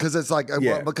true. Because it's like,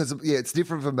 it's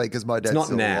different for me because my dad's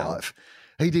still alive.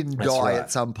 He didn't die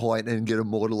at some point and get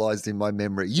immortalized in my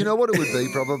memory. You know what it would be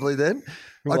probably then?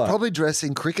 I'd probably dress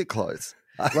in cricket clothes.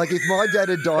 Like if my dad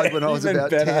had died when I was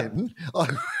about 10, I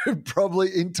would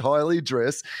probably entirely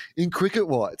dress in cricket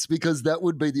whites because that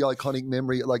would be the iconic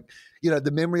memory. Like,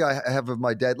 the memory I have of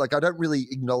my dad, like I don't really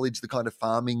acknowledge the kind of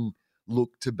farming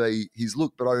look to be his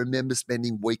look, but I remember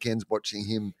spending weekends watching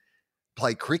him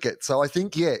play cricket. So I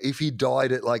think, if he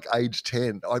died at like age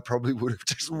 10, I probably would have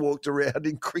just walked around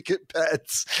in cricket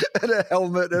pads and a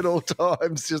helmet at all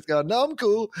times, just going, no, I'm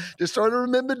cool. Just trying to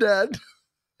remember Dad.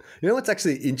 You know what's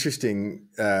actually interesting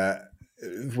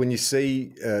when you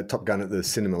see Top Gun at the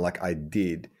cinema like I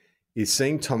did is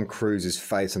seeing Tom Cruise's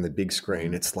face on the big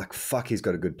screen. It's like, fuck, he's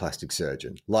got a good plastic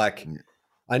surgeon. Like,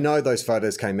 I know those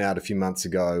photos came out a few months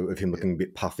ago of him looking a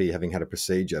bit puffy, having had a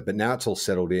procedure, but now it's all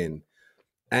settled in.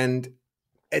 And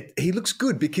he looks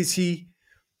good because he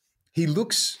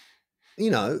looks,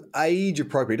 age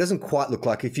appropriate. He doesn't quite look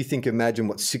like, if you imagine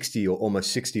what 60 or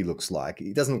almost 60 looks like,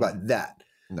 he doesn't look like that.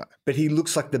 No. But he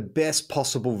looks like the best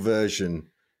possible version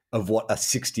of what a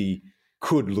 60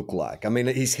 could look like. I mean,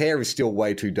 his hair is still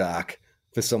way too dark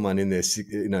for someone in there,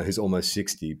 who's almost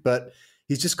 60. But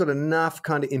he's just got enough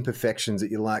kind of imperfections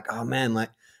that you're like, oh, man,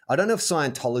 like, I don't know if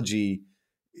Scientology,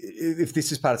 if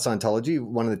this is part of Scientology,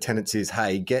 one of the tenets is,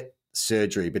 hey, get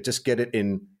surgery, but just get it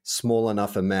in small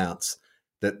enough amounts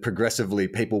that progressively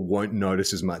people won't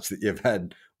notice as much that you've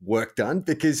had work done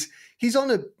because he's on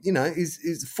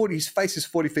his face is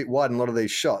 40 feet wide in a lot of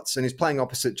these shots and he's playing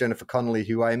opposite Jennifer Connelly,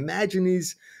 who I imagine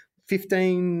is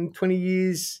 15, 20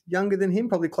 years younger than him,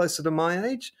 probably closer to my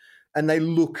age. And they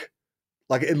look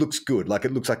like it looks good. Like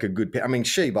it looks like a good pair. I mean,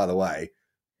 she, by the way,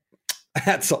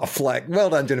 hats off, like,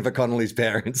 well done, Jennifer Connelly's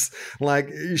parents.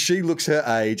 Like she looks her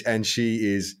age and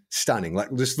she is stunning.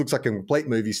 Like just looks like a complete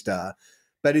movie star,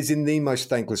 but is in the most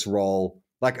thankless role.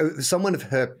 Like someone of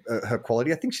her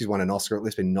quality, I think she's won an Oscar, at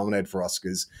least been nominated for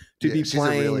Oscars. She's a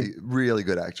really, really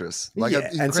good actress. Like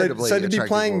incredibly so to be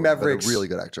playing woman, Maverick's, a really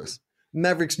good actress.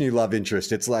 Maverick's new love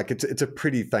interest. It's like it's a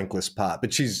pretty thankless part,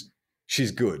 but she's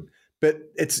good. But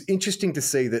it's interesting to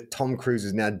see that Tom Cruise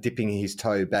is now dipping his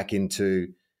toe back into,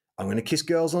 I'm going to kiss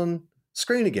girls on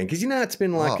screen again because it's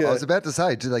been like. I was about to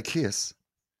say, do they kiss?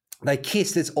 They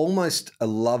kiss. There's almost a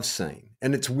love scene,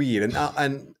 and it's weird.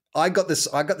 And I got the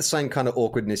same kind of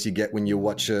awkwardness you get when you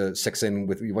watch a sex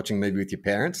scene you're watching a movie with your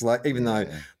parents. Like even though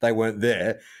they weren't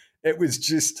there, it was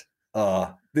just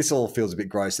this all feels a bit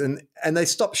gross. And they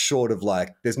stop short of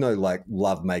like there's no like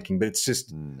love making, but it's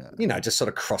just just sort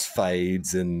of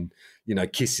crossfades and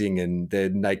kissing and they're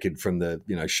naked from the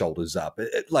shoulders up.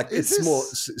 It's more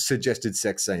suggested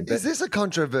sex scene. Is this a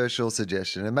controversial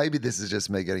suggestion? And maybe this is just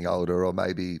me getting older, or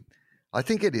maybe I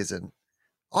think it isn't.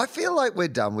 I feel like we're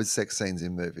done with sex scenes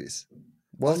in movies.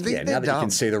 Well, now that you can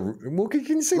see the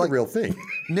real thing.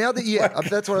 Now that,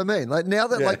 that's what I mean. Like now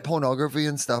that like pornography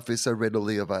and stuff is so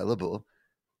readily available,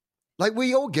 like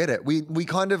we all get it. We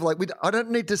kind of like, I don't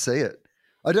need to see it.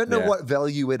 I don't know Yeah. what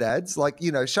value it adds. Like,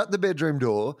 shut the bedroom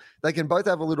door. They can both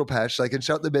have a little patch. They can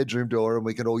shut the bedroom door and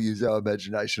we can all use our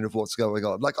imagination of what's going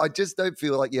on. Like, I just don't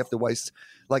feel like you have to waste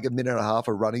like a minute and a half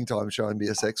of running time showing me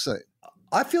a sex scene.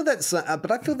 I feel that,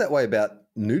 but I feel that way about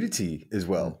nudity as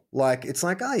well. Like, it's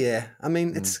like, oh yeah, I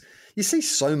mean, you see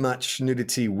so much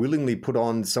nudity willingly put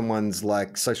on someone's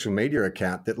like social media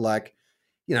account that, like,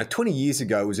 20 years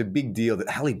ago it was a big deal that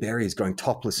Halle Berry is going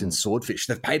topless in Swordfish.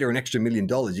 They've paid her an extra $1 million.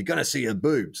 You're going to see her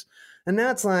boobs. And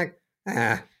now it's like,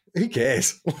 who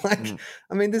cares? Like,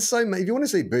 I mean, there's so many. If you want to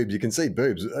see boobs, you can see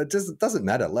boobs. It doesn't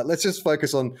matter. Let's just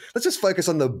focus on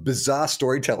the bizarre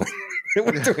storytelling that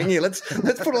we're doing here. Let's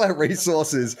put all our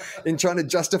resources in trying to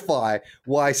justify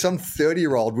why some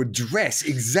 30-year-old would dress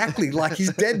exactly like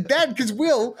his dead dad. Because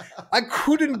I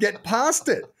couldn't get past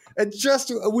it. It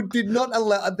just did not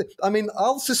allow. I mean,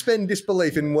 I'll suspend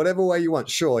disbelief in whatever way you want.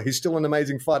 Sure, he's still an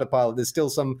amazing fighter pilot. There's still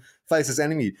some faceless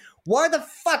enemy. Why the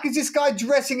fuck is this guy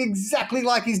dressing exactly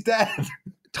like his dad?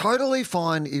 Totally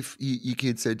fine if your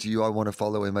kid said to you, I want to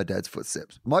follow in my dad's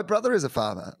footsteps. My brother is a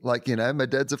farmer. Like, my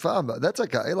dad's a farmer. That's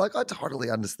okay. Like, I totally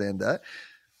understand that.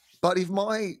 But if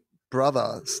my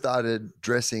brother started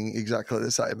dressing exactly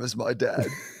the same as my dad,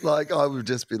 like, I would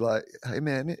just be like, hey,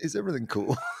 man, is everything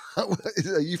cool?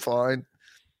 Are you fine?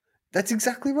 That's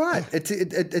exactly right.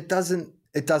 It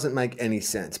doesn't make any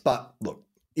sense. But look,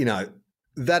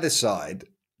 that aside,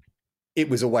 it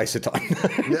was a waste of time.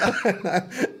 Yeah.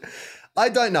 I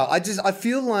don't know. I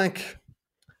feel like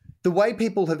the way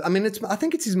people have. I mean, I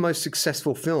think it's his most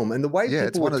successful film, and the way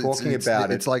people were talking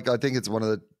about it. It's like, I think it's one of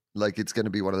the, like, it's going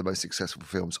to be one of the most successful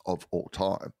films of all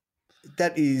time.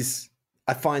 That is,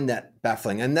 I find that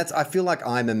baffling, and I feel like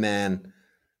I'm a man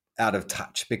out of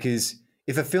touch, because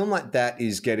if a film like that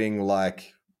is getting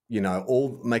like,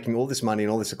 making all this money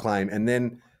and all this acclaim, and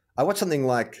then I watch something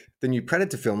like the new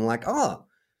Predator film, I'm like, oh,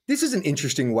 this is an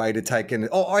interesting way to take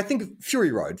I think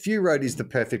Fury Road is the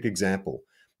perfect example.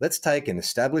 Let's take an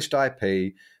established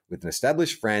IP with an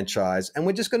established franchise, and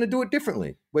we're just going to do it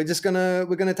differently. We're going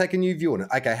to take a new view on it.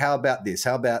 Okay, how about this?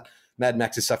 How about Mad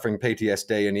Max is suffering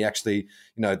PTSD, and he actually,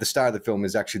 the star of the film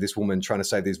is actually this woman trying to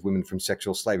save these women from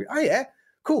sexual slavery. Oh yeah,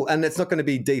 cool. And it's not going to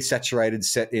be desaturated,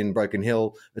 set in Broken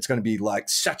Hill. It's going to be like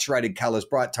saturated colors,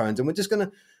 bright tones, and we're just going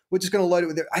to load it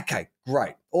with it. Okay,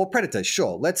 great. Or Predator,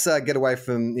 sure. Let's get away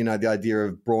from the idea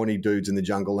of brawny dudes in the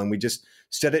jungle, and we just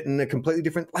set it in a completely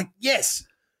different. Like, yes,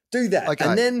 do that. Okay.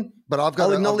 And then, but I'll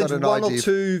acknowledge one or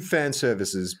two fan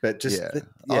services, but just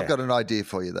I've got an idea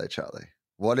for you though, Charlie.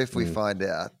 What if we find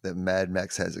out that Mad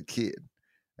Max has a kid,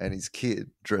 and his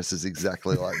kid dresses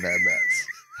exactly like Mad Max?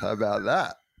 How about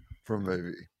that for a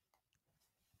movie?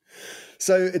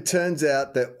 So it turns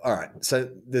out that, all right, so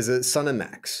there's a son of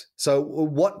Max. So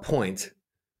at what point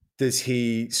does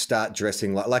he start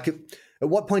dressing like at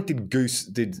what point did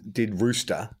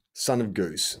Rooster, son of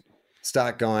Goose,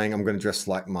 start going, I'm going to dress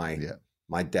like my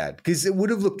dad? Because it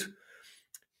would have looked,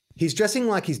 he's dressing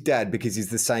like his dad because he's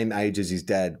the same age as his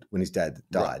dad when his dad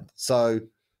died. Right. So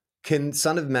can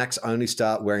son of Max only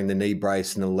start wearing the knee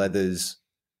brace and the leathers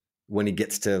when he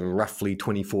gets to roughly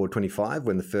 24, 25,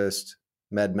 when the first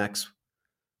Mad Max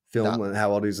film,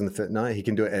 how old he is in the first? No, he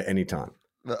can do it at any time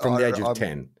from the age of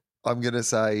 10. I'm going to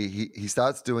say he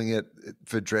starts doing it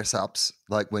for dress-ups,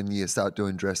 like when you start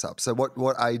doing dress-ups. So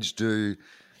what age do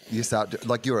you start,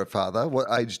 like you're a father, what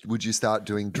age would you start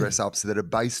doing dress-ups that are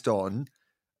based on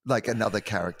like another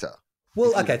character?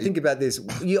 Well, okay, think about this.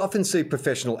 You often see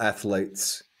professional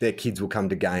athletes, their kids will come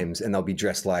to games and they'll be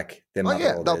dressed like their mother. Oh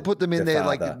yeah, they'll put them in there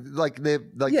like they're like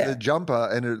the jumper,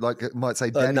 and it might say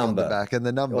Daddy on the back and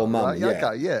the number. Or mum, right? yeah.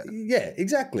 Okay, yeah. Yeah,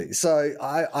 exactly. So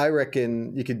I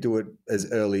reckon you could do it as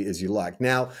early as you like.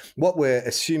 Now, what we're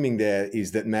assuming there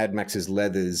is that Mad Max's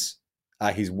leathers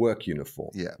are his work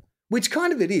uniform. Yeah. Which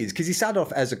kind of it is, because he started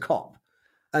off as a cop,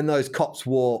 and those cops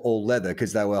wore all leather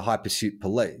because they were high pursuit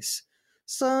police.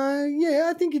 So, yeah,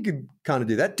 I think you could kind of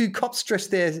do that. Do cops dress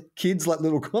their kids like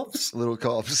little cops? Little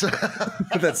cops.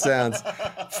 That sounds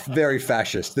very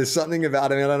fascist. There's something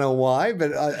about it. I mean, I don't know why,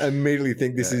 but I immediately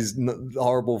think this is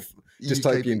horrible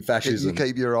dystopian fascism. You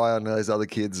keep your eye on those other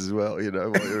kids as well, while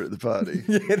you're at the party.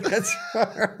 Yeah, that's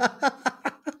right.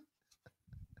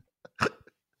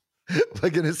 We're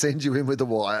going to send you in with a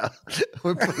wire.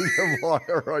 We're putting a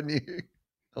wire on you.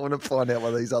 I want to find out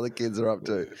what these other kids are up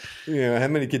to. Yeah, how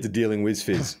many kids are dealing with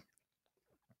Fizz?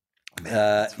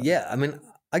 Yeah, I mean,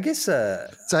 I guess. So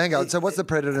hang on. So what's the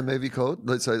Predator movie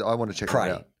called? So I want to check it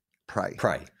out.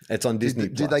 Prey. It's on Disney+.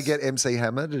 Did they get MC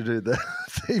Hammer to do the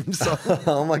theme song?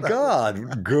 Oh my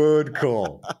God! Good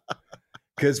call.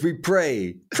 Because we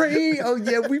pray. Pray. Oh,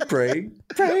 yeah, we pray.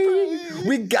 Pray.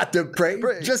 We got to pray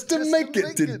just to make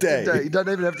it today. You don't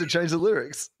even have to change the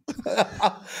lyrics.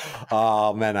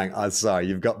 Oh, man. I'm sorry.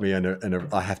 You've got me in a.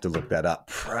 I have to look that up.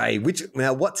 Pray.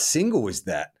 Now, what single was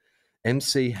that?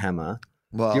 MC Hammer.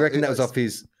 Well, Do you reckon that was off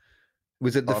his.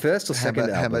 Was it the first or second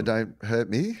album? Hammer Don't Hurt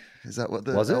Me? Is that what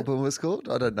the album was called?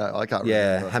 I don't know. I can't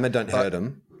remember. Yeah, Hammer Don't Hurt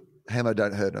Him. Hammer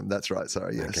Don't Hurt Him. That's right.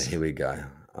 Sorry, yes. Okay, here we go.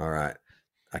 All right.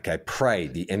 Okay, Pray,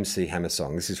 the MC Hammer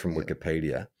song. This is from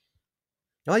Wikipedia.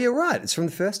 Oh, you're right. It's from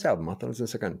the first album. I thought it was the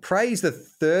second. Pray is the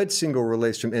third single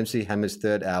released from MC Hammer's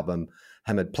third album,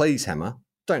 Hammered. Please, Hammer,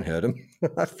 don't hurt him.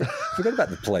 I forgot about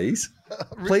the please.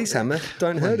 Really? Please, Hammer,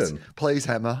 don't hurt him. Please,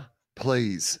 Hammer,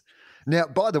 please. Now,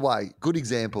 by the way, good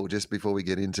example just before we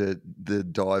get into the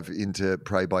dive into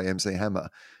Pray by MC Hammer.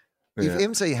 If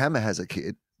MC Hammer has a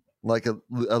kid, like a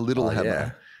little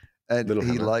Hammer, and little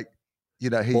he Hammer. like, you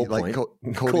know, he Ballpoint. like called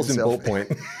Calls him himself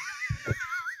Ballpoint.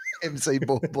 MC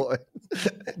Ballpoint.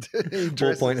 He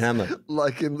dresses Ballpoint Hammer.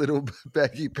 like in little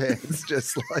baggy pants,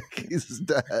 just like his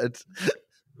dad.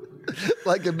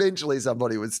 Like eventually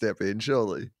somebody would step in,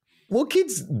 surely. Well,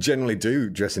 kids generally do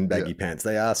dress in baggy pants.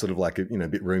 They are sort of like a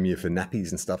bit roomier for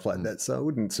nappies and stuff like that. So it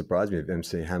wouldn't surprise me if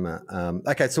MC Hammer.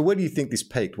 Okay, so where do you think this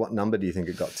peaked? What number do you think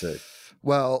it got to?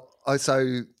 Well,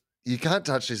 so You Can't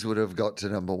Touch This would have got to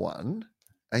number one.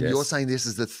 And you're saying this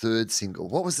is the third single.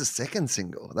 What was the second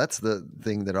single? That's the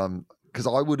thing that because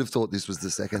I would have thought this was the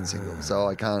second single. So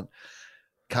I can't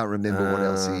remember what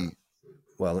else he.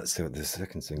 Well, let's see what the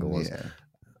second single was. Yeah.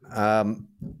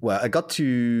 Well, I got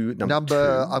to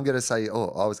number 2. I'm going to say.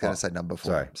 I was going to say number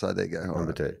 4. Sorry. So there you go.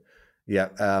 Number 2. Yeah.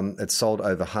 It's sold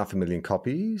over 500,000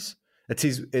 copies.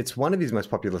 It's one of his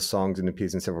most popular songs and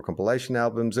appears in several compilation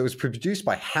albums. It was produced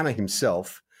by Hammer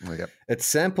himself. Okay. It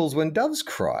samples When Doves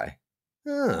Cry.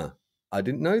 I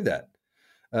didn't know that.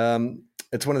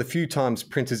 It's one of the few times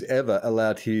Prince has ever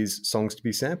allowed his songs to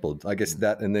be sampled. I guess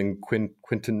that and then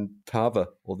Quentin Tarver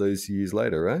all those years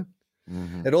later, right?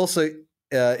 Mm-hmm. It also,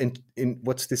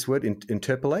 what's this word?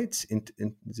 Interpolates?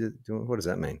 What does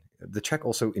that mean? The track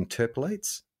also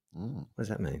interpolates? What does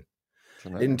that mean?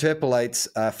 It interpolates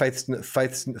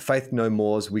Faith No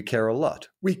More's We Care a Lot.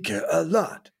 We care a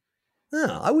lot.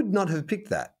 I would not have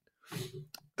picked that.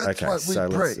 That's why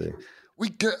we pray. Let's see. We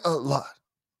get a lot.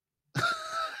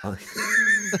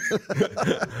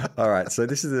 All right, so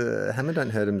this is a Hammer Don't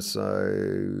Hurt Him.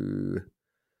 So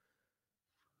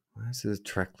where's the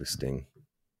track listing?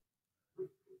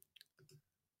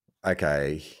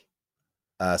 Okay,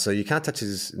 so You Can't Touch This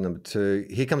is number 2.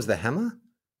 Here Comes the Hammer.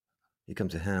 Here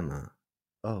Comes the Hammer.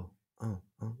 Oh. I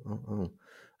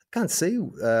can't see.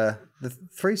 The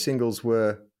 3 singles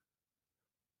were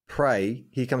Pray,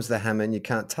 Here Comes the Hammer, and You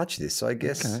Can't Touch This. So I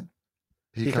guess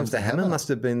Here Comes the Hammer must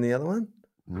have been the other one.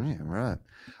 Yeah, right.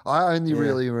 I only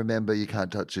really remember You Can't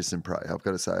Touch This and Pray. I've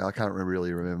got to say, I can't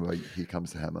really remember Here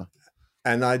Comes the Hammer.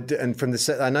 And from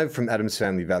I know from Addams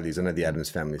Family Values, I know the Addams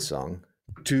Family song.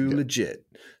 Too legit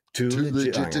to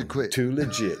quit. Too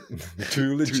legit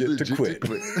to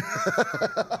quit.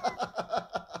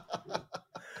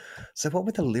 So what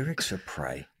were the lyrics for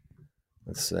Pray?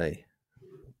 Let's see.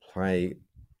 Pray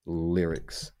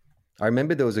lyrics. I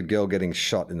remember there was a girl getting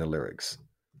shot in the lyrics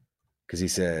because he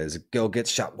says, girl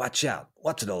gets shot, watch out.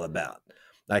 What's it all about?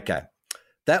 Okay.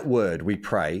 That word, we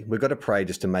pray, we've got to pray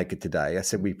just to make it today. I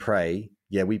said we pray.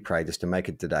 Yeah, we pray just to make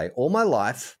it today. All my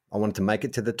life, I wanted to make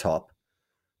it to the top.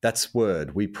 That's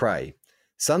word, we pray.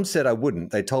 Some said I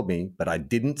wouldn't. They told me, but I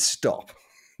didn't stop.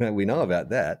 Now, we know about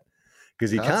that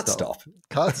because he can't stop.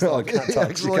 Can't stop.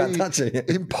 Can't touch it.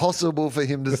 Impossible for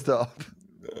him to stop.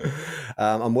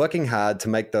 I'm working hard to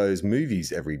make those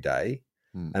movies every day.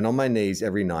 And on my knees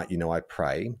every night, I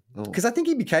pray. Because I think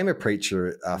he became a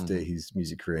preacher after his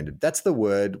music career ended. That's the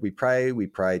word. We pray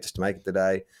just to make it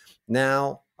today.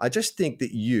 Now, I just think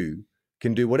that you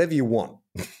can do whatever you want.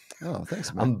 Oh,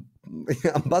 thanks, man.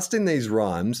 I'm busting these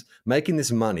rhymes, making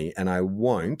this money, and I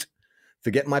won't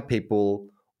forget my people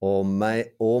or my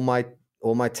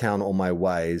town or my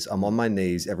ways. I'm on my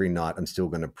knees every night. I'm still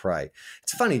going to pray.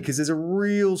 It's funny because there's a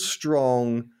real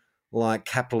strong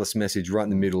capitalist message right in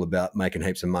the middle about making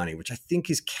heaps of money, which I think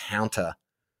is counter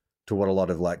to what a lot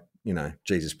of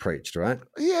Jesus preached, right?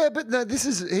 Yeah, but no,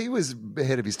 he was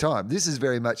ahead of his time. This is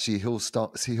very much the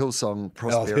Hillsong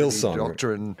prosperity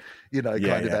doctrine,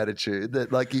 kind of attitude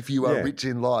that if you are rich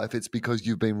in life, it's because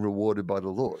you've been rewarded by the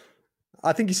Lord.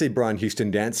 I think you see Brian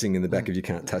Houston dancing in the back of You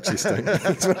Can't Touch This, don't you?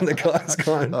 That's one of the guys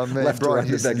going left Brian to right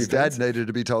Houston's dad needed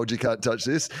to be told you can't touch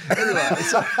this. Anyway,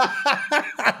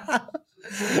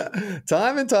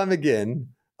 time and time again,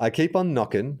 I keep on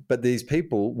knocking, but these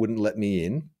people wouldn't let me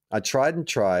in. I tried and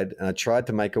tried, and I tried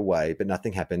to make a way, but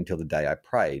nothing happened until the day I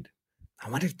prayed. I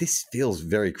wonder if this feels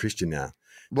very Christian now.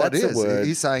 What That's is? a word.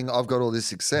 He's saying, I've got all this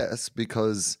success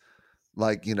because,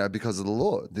 because of the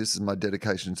Lord. This is my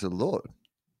dedication to the Lord.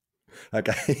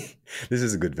 Okay, this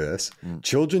is a good verse.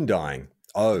 Children dying.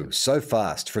 Oh, so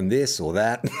fast from this or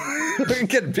that.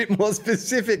 Get a bit more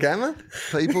specific, Hammer.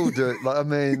 People do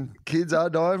it. Kids are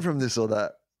dying from this or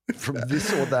that. From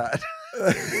this or that.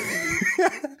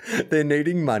 They're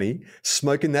needing money,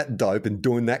 smoking that dope and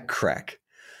doing that crack.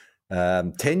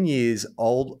 10 years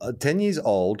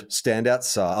old, stand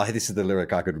outside. Oh, this is the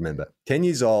lyric I could remember. 10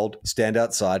 years old, stand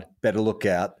outside, better look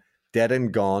out. Dead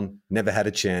and gone, never had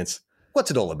a chance.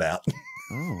 What's it all about?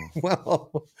 Oh.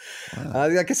 Well, Wow.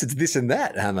 I guess it's this and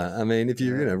that, Hammer. I mean, if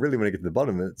you really want to get to the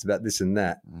bottom of it, it's about this and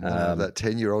that. That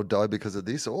 10-year-old died because of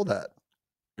this or that.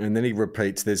 And then he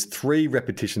repeats, there's 3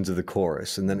 repetitions of the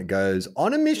chorus, and then it goes,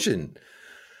 on a mission.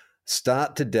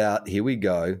 Start to doubt, here we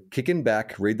go. Kicking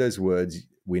back, read those words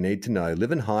we need to know.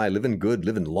 Living high, living good,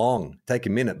 living long. Take a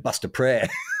minute, bust a prayer.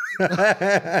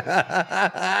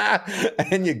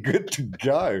 And you're good to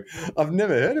go. I've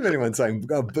never heard of anyone saying,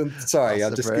 oh, sorry,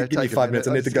 I'll just give me 5 minutes.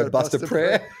 I need to go bust a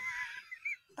prayer.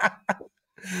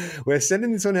 We're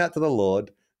sending this one out to the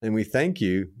Lord, and we thank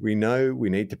you. We know we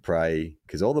need to pray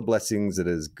because all the blessings that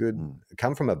is good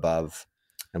come from above.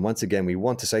 And once again, we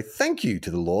want to say thank you to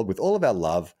the Lord with all of our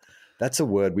love. That's a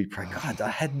word we pray. God, I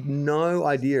had no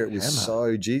idea it was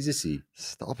so Jesus-y.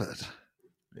 Stop it.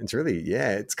 It's really,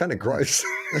 it's kind of gross.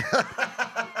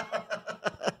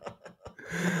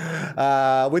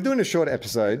 We're doing a short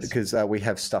episode because we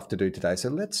have stuff to do today. So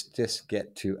let's just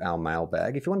get to our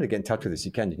mailbag. If you want to get in touch with us,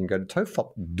 you can. You can go to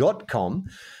tofop.com.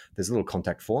 There's a little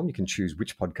contact form. You can choose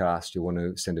which podcast you want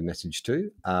to send a message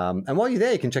to. And while you're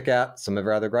there, you can check out some of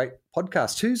our other great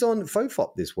podcasts. Who's on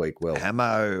FOFOP this week, Will?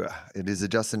 Hamo. It is a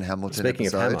Justin Hamilton Speaking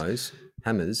episode. of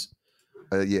hammers.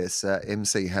 Yes,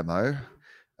 MC Hamo.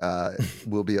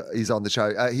 He's on the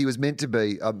show. He was meant to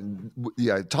be,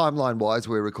 timeline wise,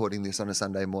 we're recording this on a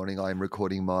Sunday morning. I'm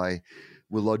recording my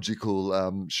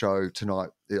Willogical show tonight.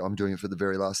 I'm doing it for the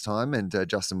very last time, and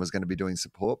Justin was going to be doing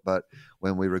support. But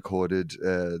when we recorded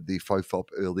the FOFOP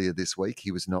earlier this week,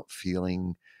 he was not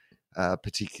feeling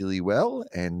particularly well,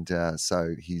 and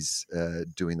so he's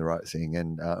doing the right thing.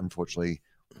 And unfortunately,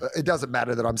 it doesn't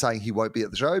matter that I'm saying he won't be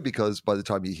at the show, because by the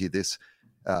time you hear this,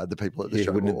 the people at the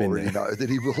show will already know that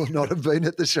he will not have been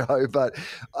at the show. But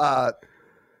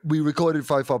we recorded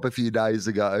FOFOP a few days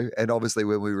ago, and obviously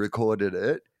when we recorded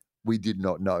it, we did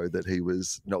not know that he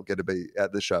was not going to be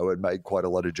at the show, and made quite a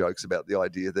lot of jokes about the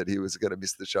idea that he was going to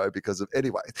miss the show because of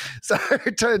anyway. So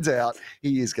it turns out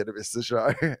he is going to miss the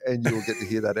show, and you'll get to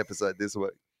hear that episode this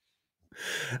week.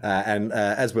 And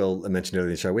as Will mentioned earlier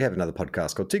in the show, we have another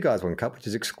podcast called Two Guys, One Cup, which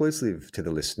is exclusive to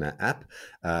the Listener app.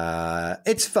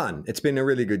 It's fun. It's been a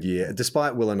really good year.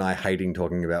 Despite Will and I hating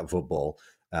talking about football,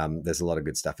 there's a lot of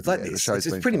good stuff. It's like this.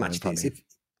 It's pretty much this.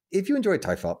 If you enjoy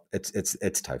TOFOP, it's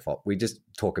TOFOP. We just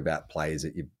talk about players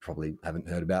that you probably haven't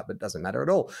heard about, but it doesn't matter at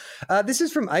all. This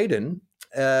is from Aiden.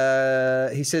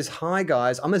 He says, "Hi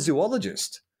guys, I'm a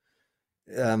zoologist."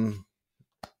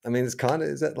 I mean, it's kind of,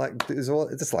 is that like,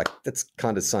 it's like, that's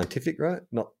kind of scientific, right?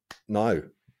 No.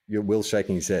 You're Will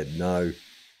shaking his head. No,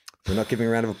 we're not giving a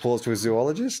round of applause to a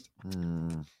zoologist.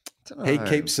 He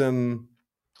keeps them.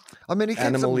 I mean, he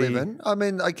keeps them living. I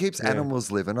mean, he keeps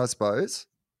animals living, I suppose.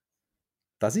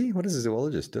 Does he? What does a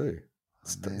zoologist do?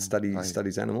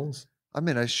 Studies animals? I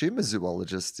mean, I assume a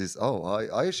zoologist is,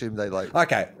 I assume they like.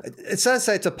 Okay. So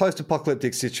say it's a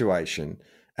post-apocalyptic situation,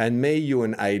 and you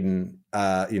and Aiden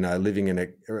living in a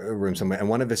room somewhere, and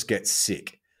one of us gets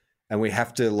sick, and we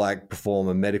have to like perform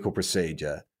a medical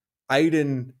procedure.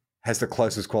 Aiden has the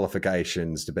closest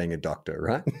qualifications to being a doctor,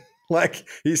 right? Like,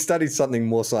 he studied something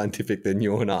more scientific than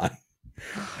you and I.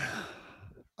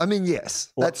 I mean,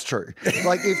 yes, that's true.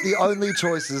 Like, if the only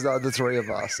choices are the three of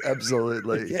us,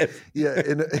 absolutely. Yes. Yeah.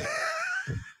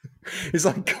 He's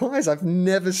like, guys, I've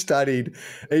never studied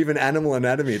even animal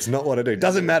anatomy. It's not what I do.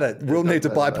 Doesn't matter. We'll need to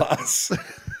bypass.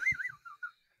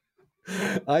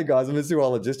 Hi, guys. I'm a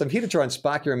zoologist. I'm here to try and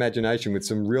spark your imagination with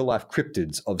some real-life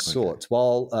cryptids of sorts.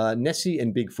 While Nessie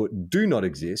and Bigfoot do not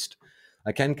exist,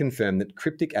 I can confirm that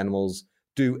cryptic animals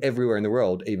do everywhere in the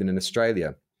world, even in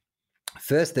Australia.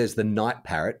 First, there's the night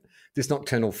parrot. This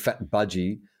nocturnal fat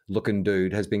budgie-looking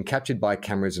dude has been captured by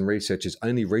cameras and researchers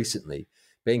only recently,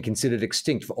 being considered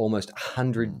extinct for almost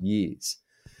 100 years.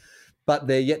 But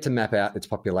they're yet to map out its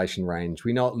population range.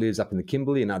 We know it lives up in the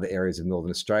Kimberley and other areas of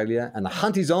northern Australia, and the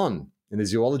hunt is on in the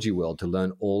zoology world to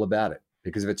learn all about it.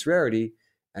 Because of its rarity,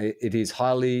 it is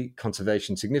highly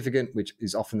conservation significant, which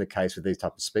is often the case with these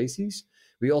type of species.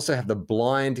 We also have the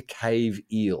blind cave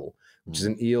eel, which is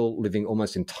an eel living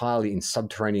almost entirely in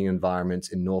subterranean environments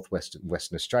in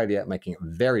Western Australia, making it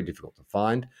very difficult to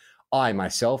find. I,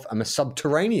 myself, am a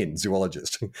subterranean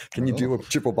zoologist. Can you do a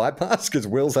triple bypass? Because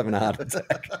Will's having a heart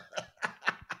attack.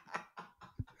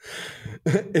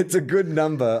 It's a good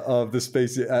number of the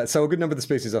species. So a good number of the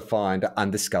species I find are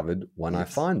undiscovered when I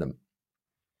find them.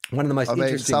 One of the most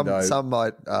interesting, though... Some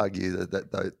might argue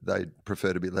that they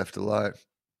prefer to be left alone.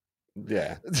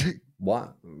 Yeah.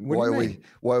 What?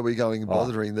 Why are we going and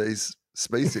bothering these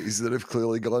species that have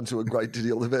clearly gone to a great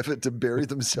deal of effort to bury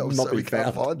themselves so we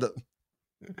can't find them?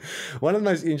 One of the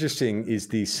most interesting is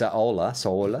the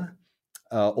Saola,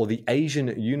 or the Asian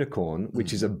unicorn,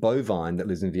 which is a bovine that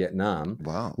lives in Vietnam.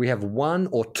 Wow. We have 1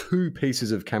 or 2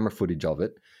 pieces of camera footage of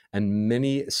it and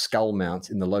many skull mounts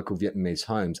in the local Vietnamese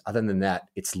homes. Other than that,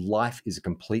 its life is a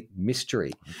complete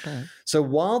mystery. Okay. So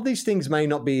while these things may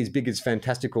not be as big as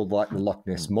fantastical like the Loch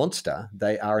Ness Monster,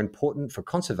 they are important for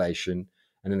conservation,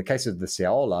 and in the case of the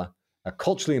Saola, are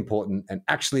culturally important and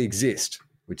actually exist,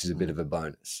 which is a bit of a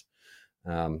bonus.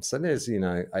 So there's,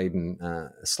 Aiden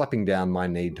slapping down my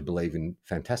need to believe in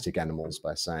fantastic animals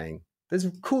by saying, there's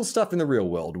cool stuff in the real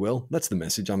world, Will. That's the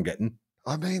message I'm getting.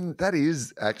 I mean, that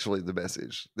is actually the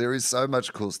message. There is so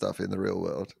much cool stuff in the real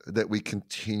world that we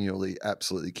continually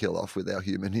absolutely kill off with our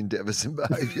human endeavors and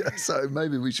behavior. So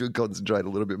maybe we should concentrate a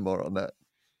little bit more on that.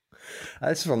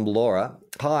 This is from Laura.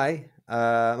 Hi,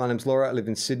 my name's Laura. I live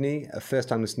in Sydney. A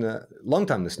first-time listener,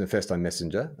 long-time listener, first-time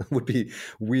messenger. It would be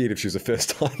weird if she was a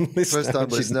first-time listener. First-time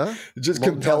listener? Just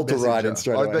compelled to write in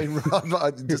straight away.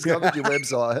 I discovered your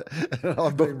website and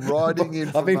I've been writing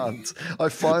in for months. I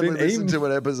finally listened to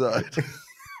an episode.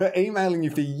 Emailing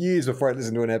you for years before I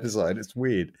listened to an episode. It's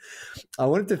weird. I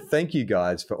wanted to thank you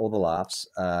guys for all the laughs.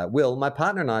 Will, my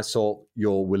partner and I saw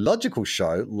your Willogical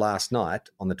show last night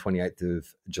on the 28th of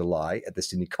July at the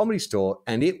Sydney Comedy Store,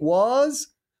 and it was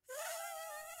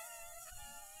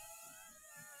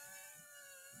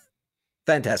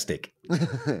fantastic.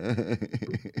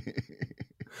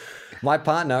 My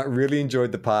partner really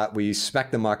enjoyed the part where you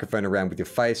smacked the microphone around with your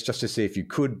face just to see if you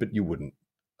could, but you wouldn't.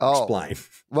 Explain.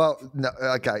 Well, no,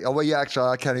 okay. Oh, well, yeah, actually,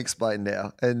 I can explain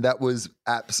now. And that was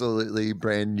absolutely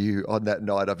brand new on that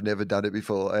night. I've never done it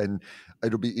before. And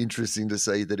it'll be interesting to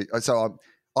see that.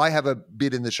 I have a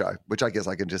bit in the show, which I guess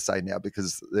I can just say now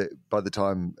because by the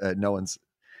time no one's...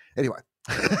 Anyway.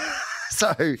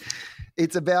 So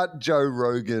it's about Joe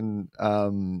Rogan.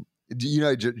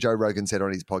 Joe Rogan said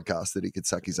on his podcast that he could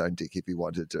suck his own dick if he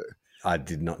wanted to. I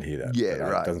did not hear that. Yeah,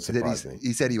 right. Doesn't surprise me.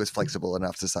 He said he was flexible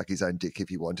enough to suck his own dick if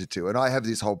he wanted to. And I have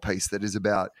this whole piece that is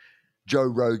about Joe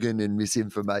Rogan and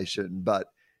misinformation, but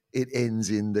it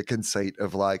ends in the conceit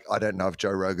of like, I don't know if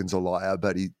Joe Rogan's a liar,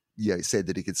 but he said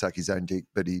that he could suck his own dick,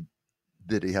 but he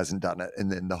hasn't done it.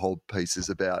 And then the whole piece is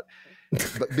about,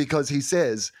 but because he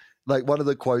says, like one of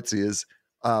the quotes is,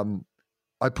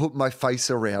 I put my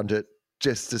face around it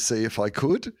just to see if I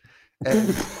could.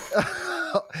 And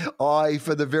I,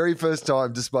 for the very first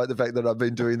time, despite the fact that I've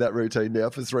been doing that routine now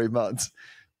for 3 months,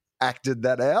 acted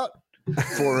that out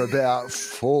for about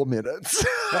 4 minutes.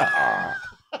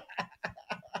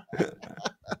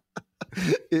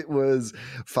 It was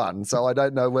fun. So I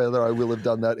don't know whether I will have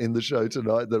done that in the show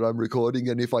tonight that I'm recording.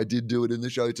 And if I did do it in the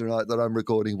show tonight that I'm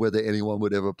recording, whether anyone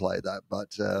would ever play that. But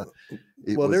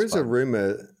there is a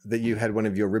rumor that you had one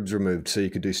of your ribs removed so you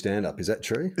could do stand-up. Is that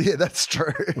true? Yeah, that's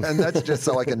true. And that's just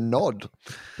so I can nod.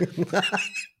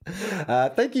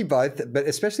 Thank you both, but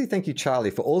especially thank you,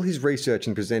 Charlie, for all his research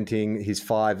and presenting his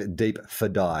 5 deep for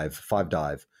dive.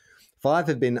 5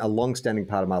 have been a long-standing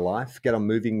part of my life. Get On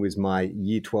Moving was my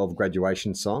year 12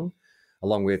 graduation song,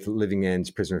 along with Living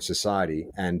End's Prisoner of Society.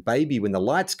 And Baby, When the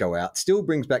Lights Go Out still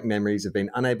brings back memories of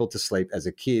being unable to sleep as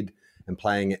a kid and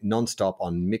playing it nonstop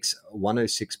on Mix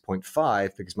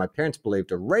 106.5 because my parents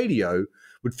believed a radio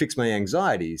would fix my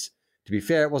anxieties. To be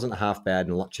fair, it wasn't half bad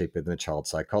and a lot cheaper than a child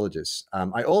psychologist.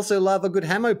 I also love a good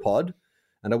Hamo pod.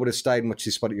 And I would have stayed and watched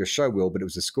this spot at your show, Will, but it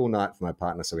was a school night for my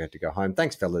partner, so we had to go home.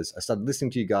 Thanks, fellas. I started listening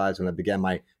to you guys when I began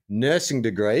my nursing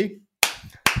degree.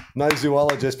 No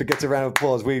zoologist, but gets a round of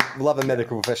applause. We love a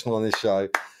medical professional on this show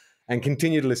and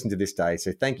continue to listen to this day.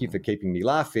 So thank you for keeping me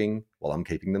laughing while I'm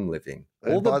keeping them living.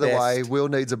 By the way, Will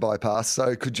needs a bypass,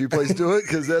 so could you please do it?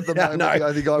 Because at the moment, the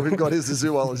only guy we've got is a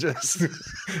zoologist.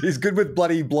 He's good with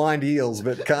bloody blind eels,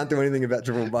 but can't do anything about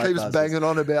triple bypasses. Keeps banging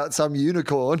on about some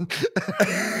unicorn.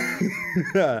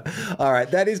 All right,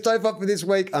 that is Tofop for this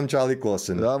week. I'm Charlie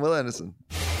Clausen. I'm Will Anderson.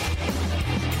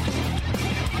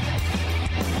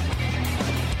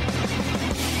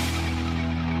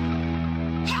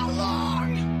 How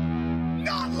long?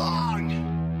 Not long.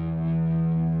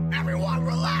 Everyone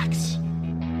relax.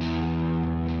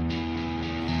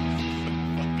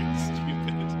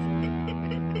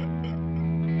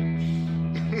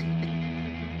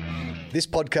 This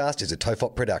podcast is a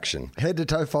Tofop production. Head to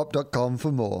tofop.com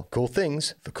for more. Cool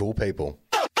things for cool people.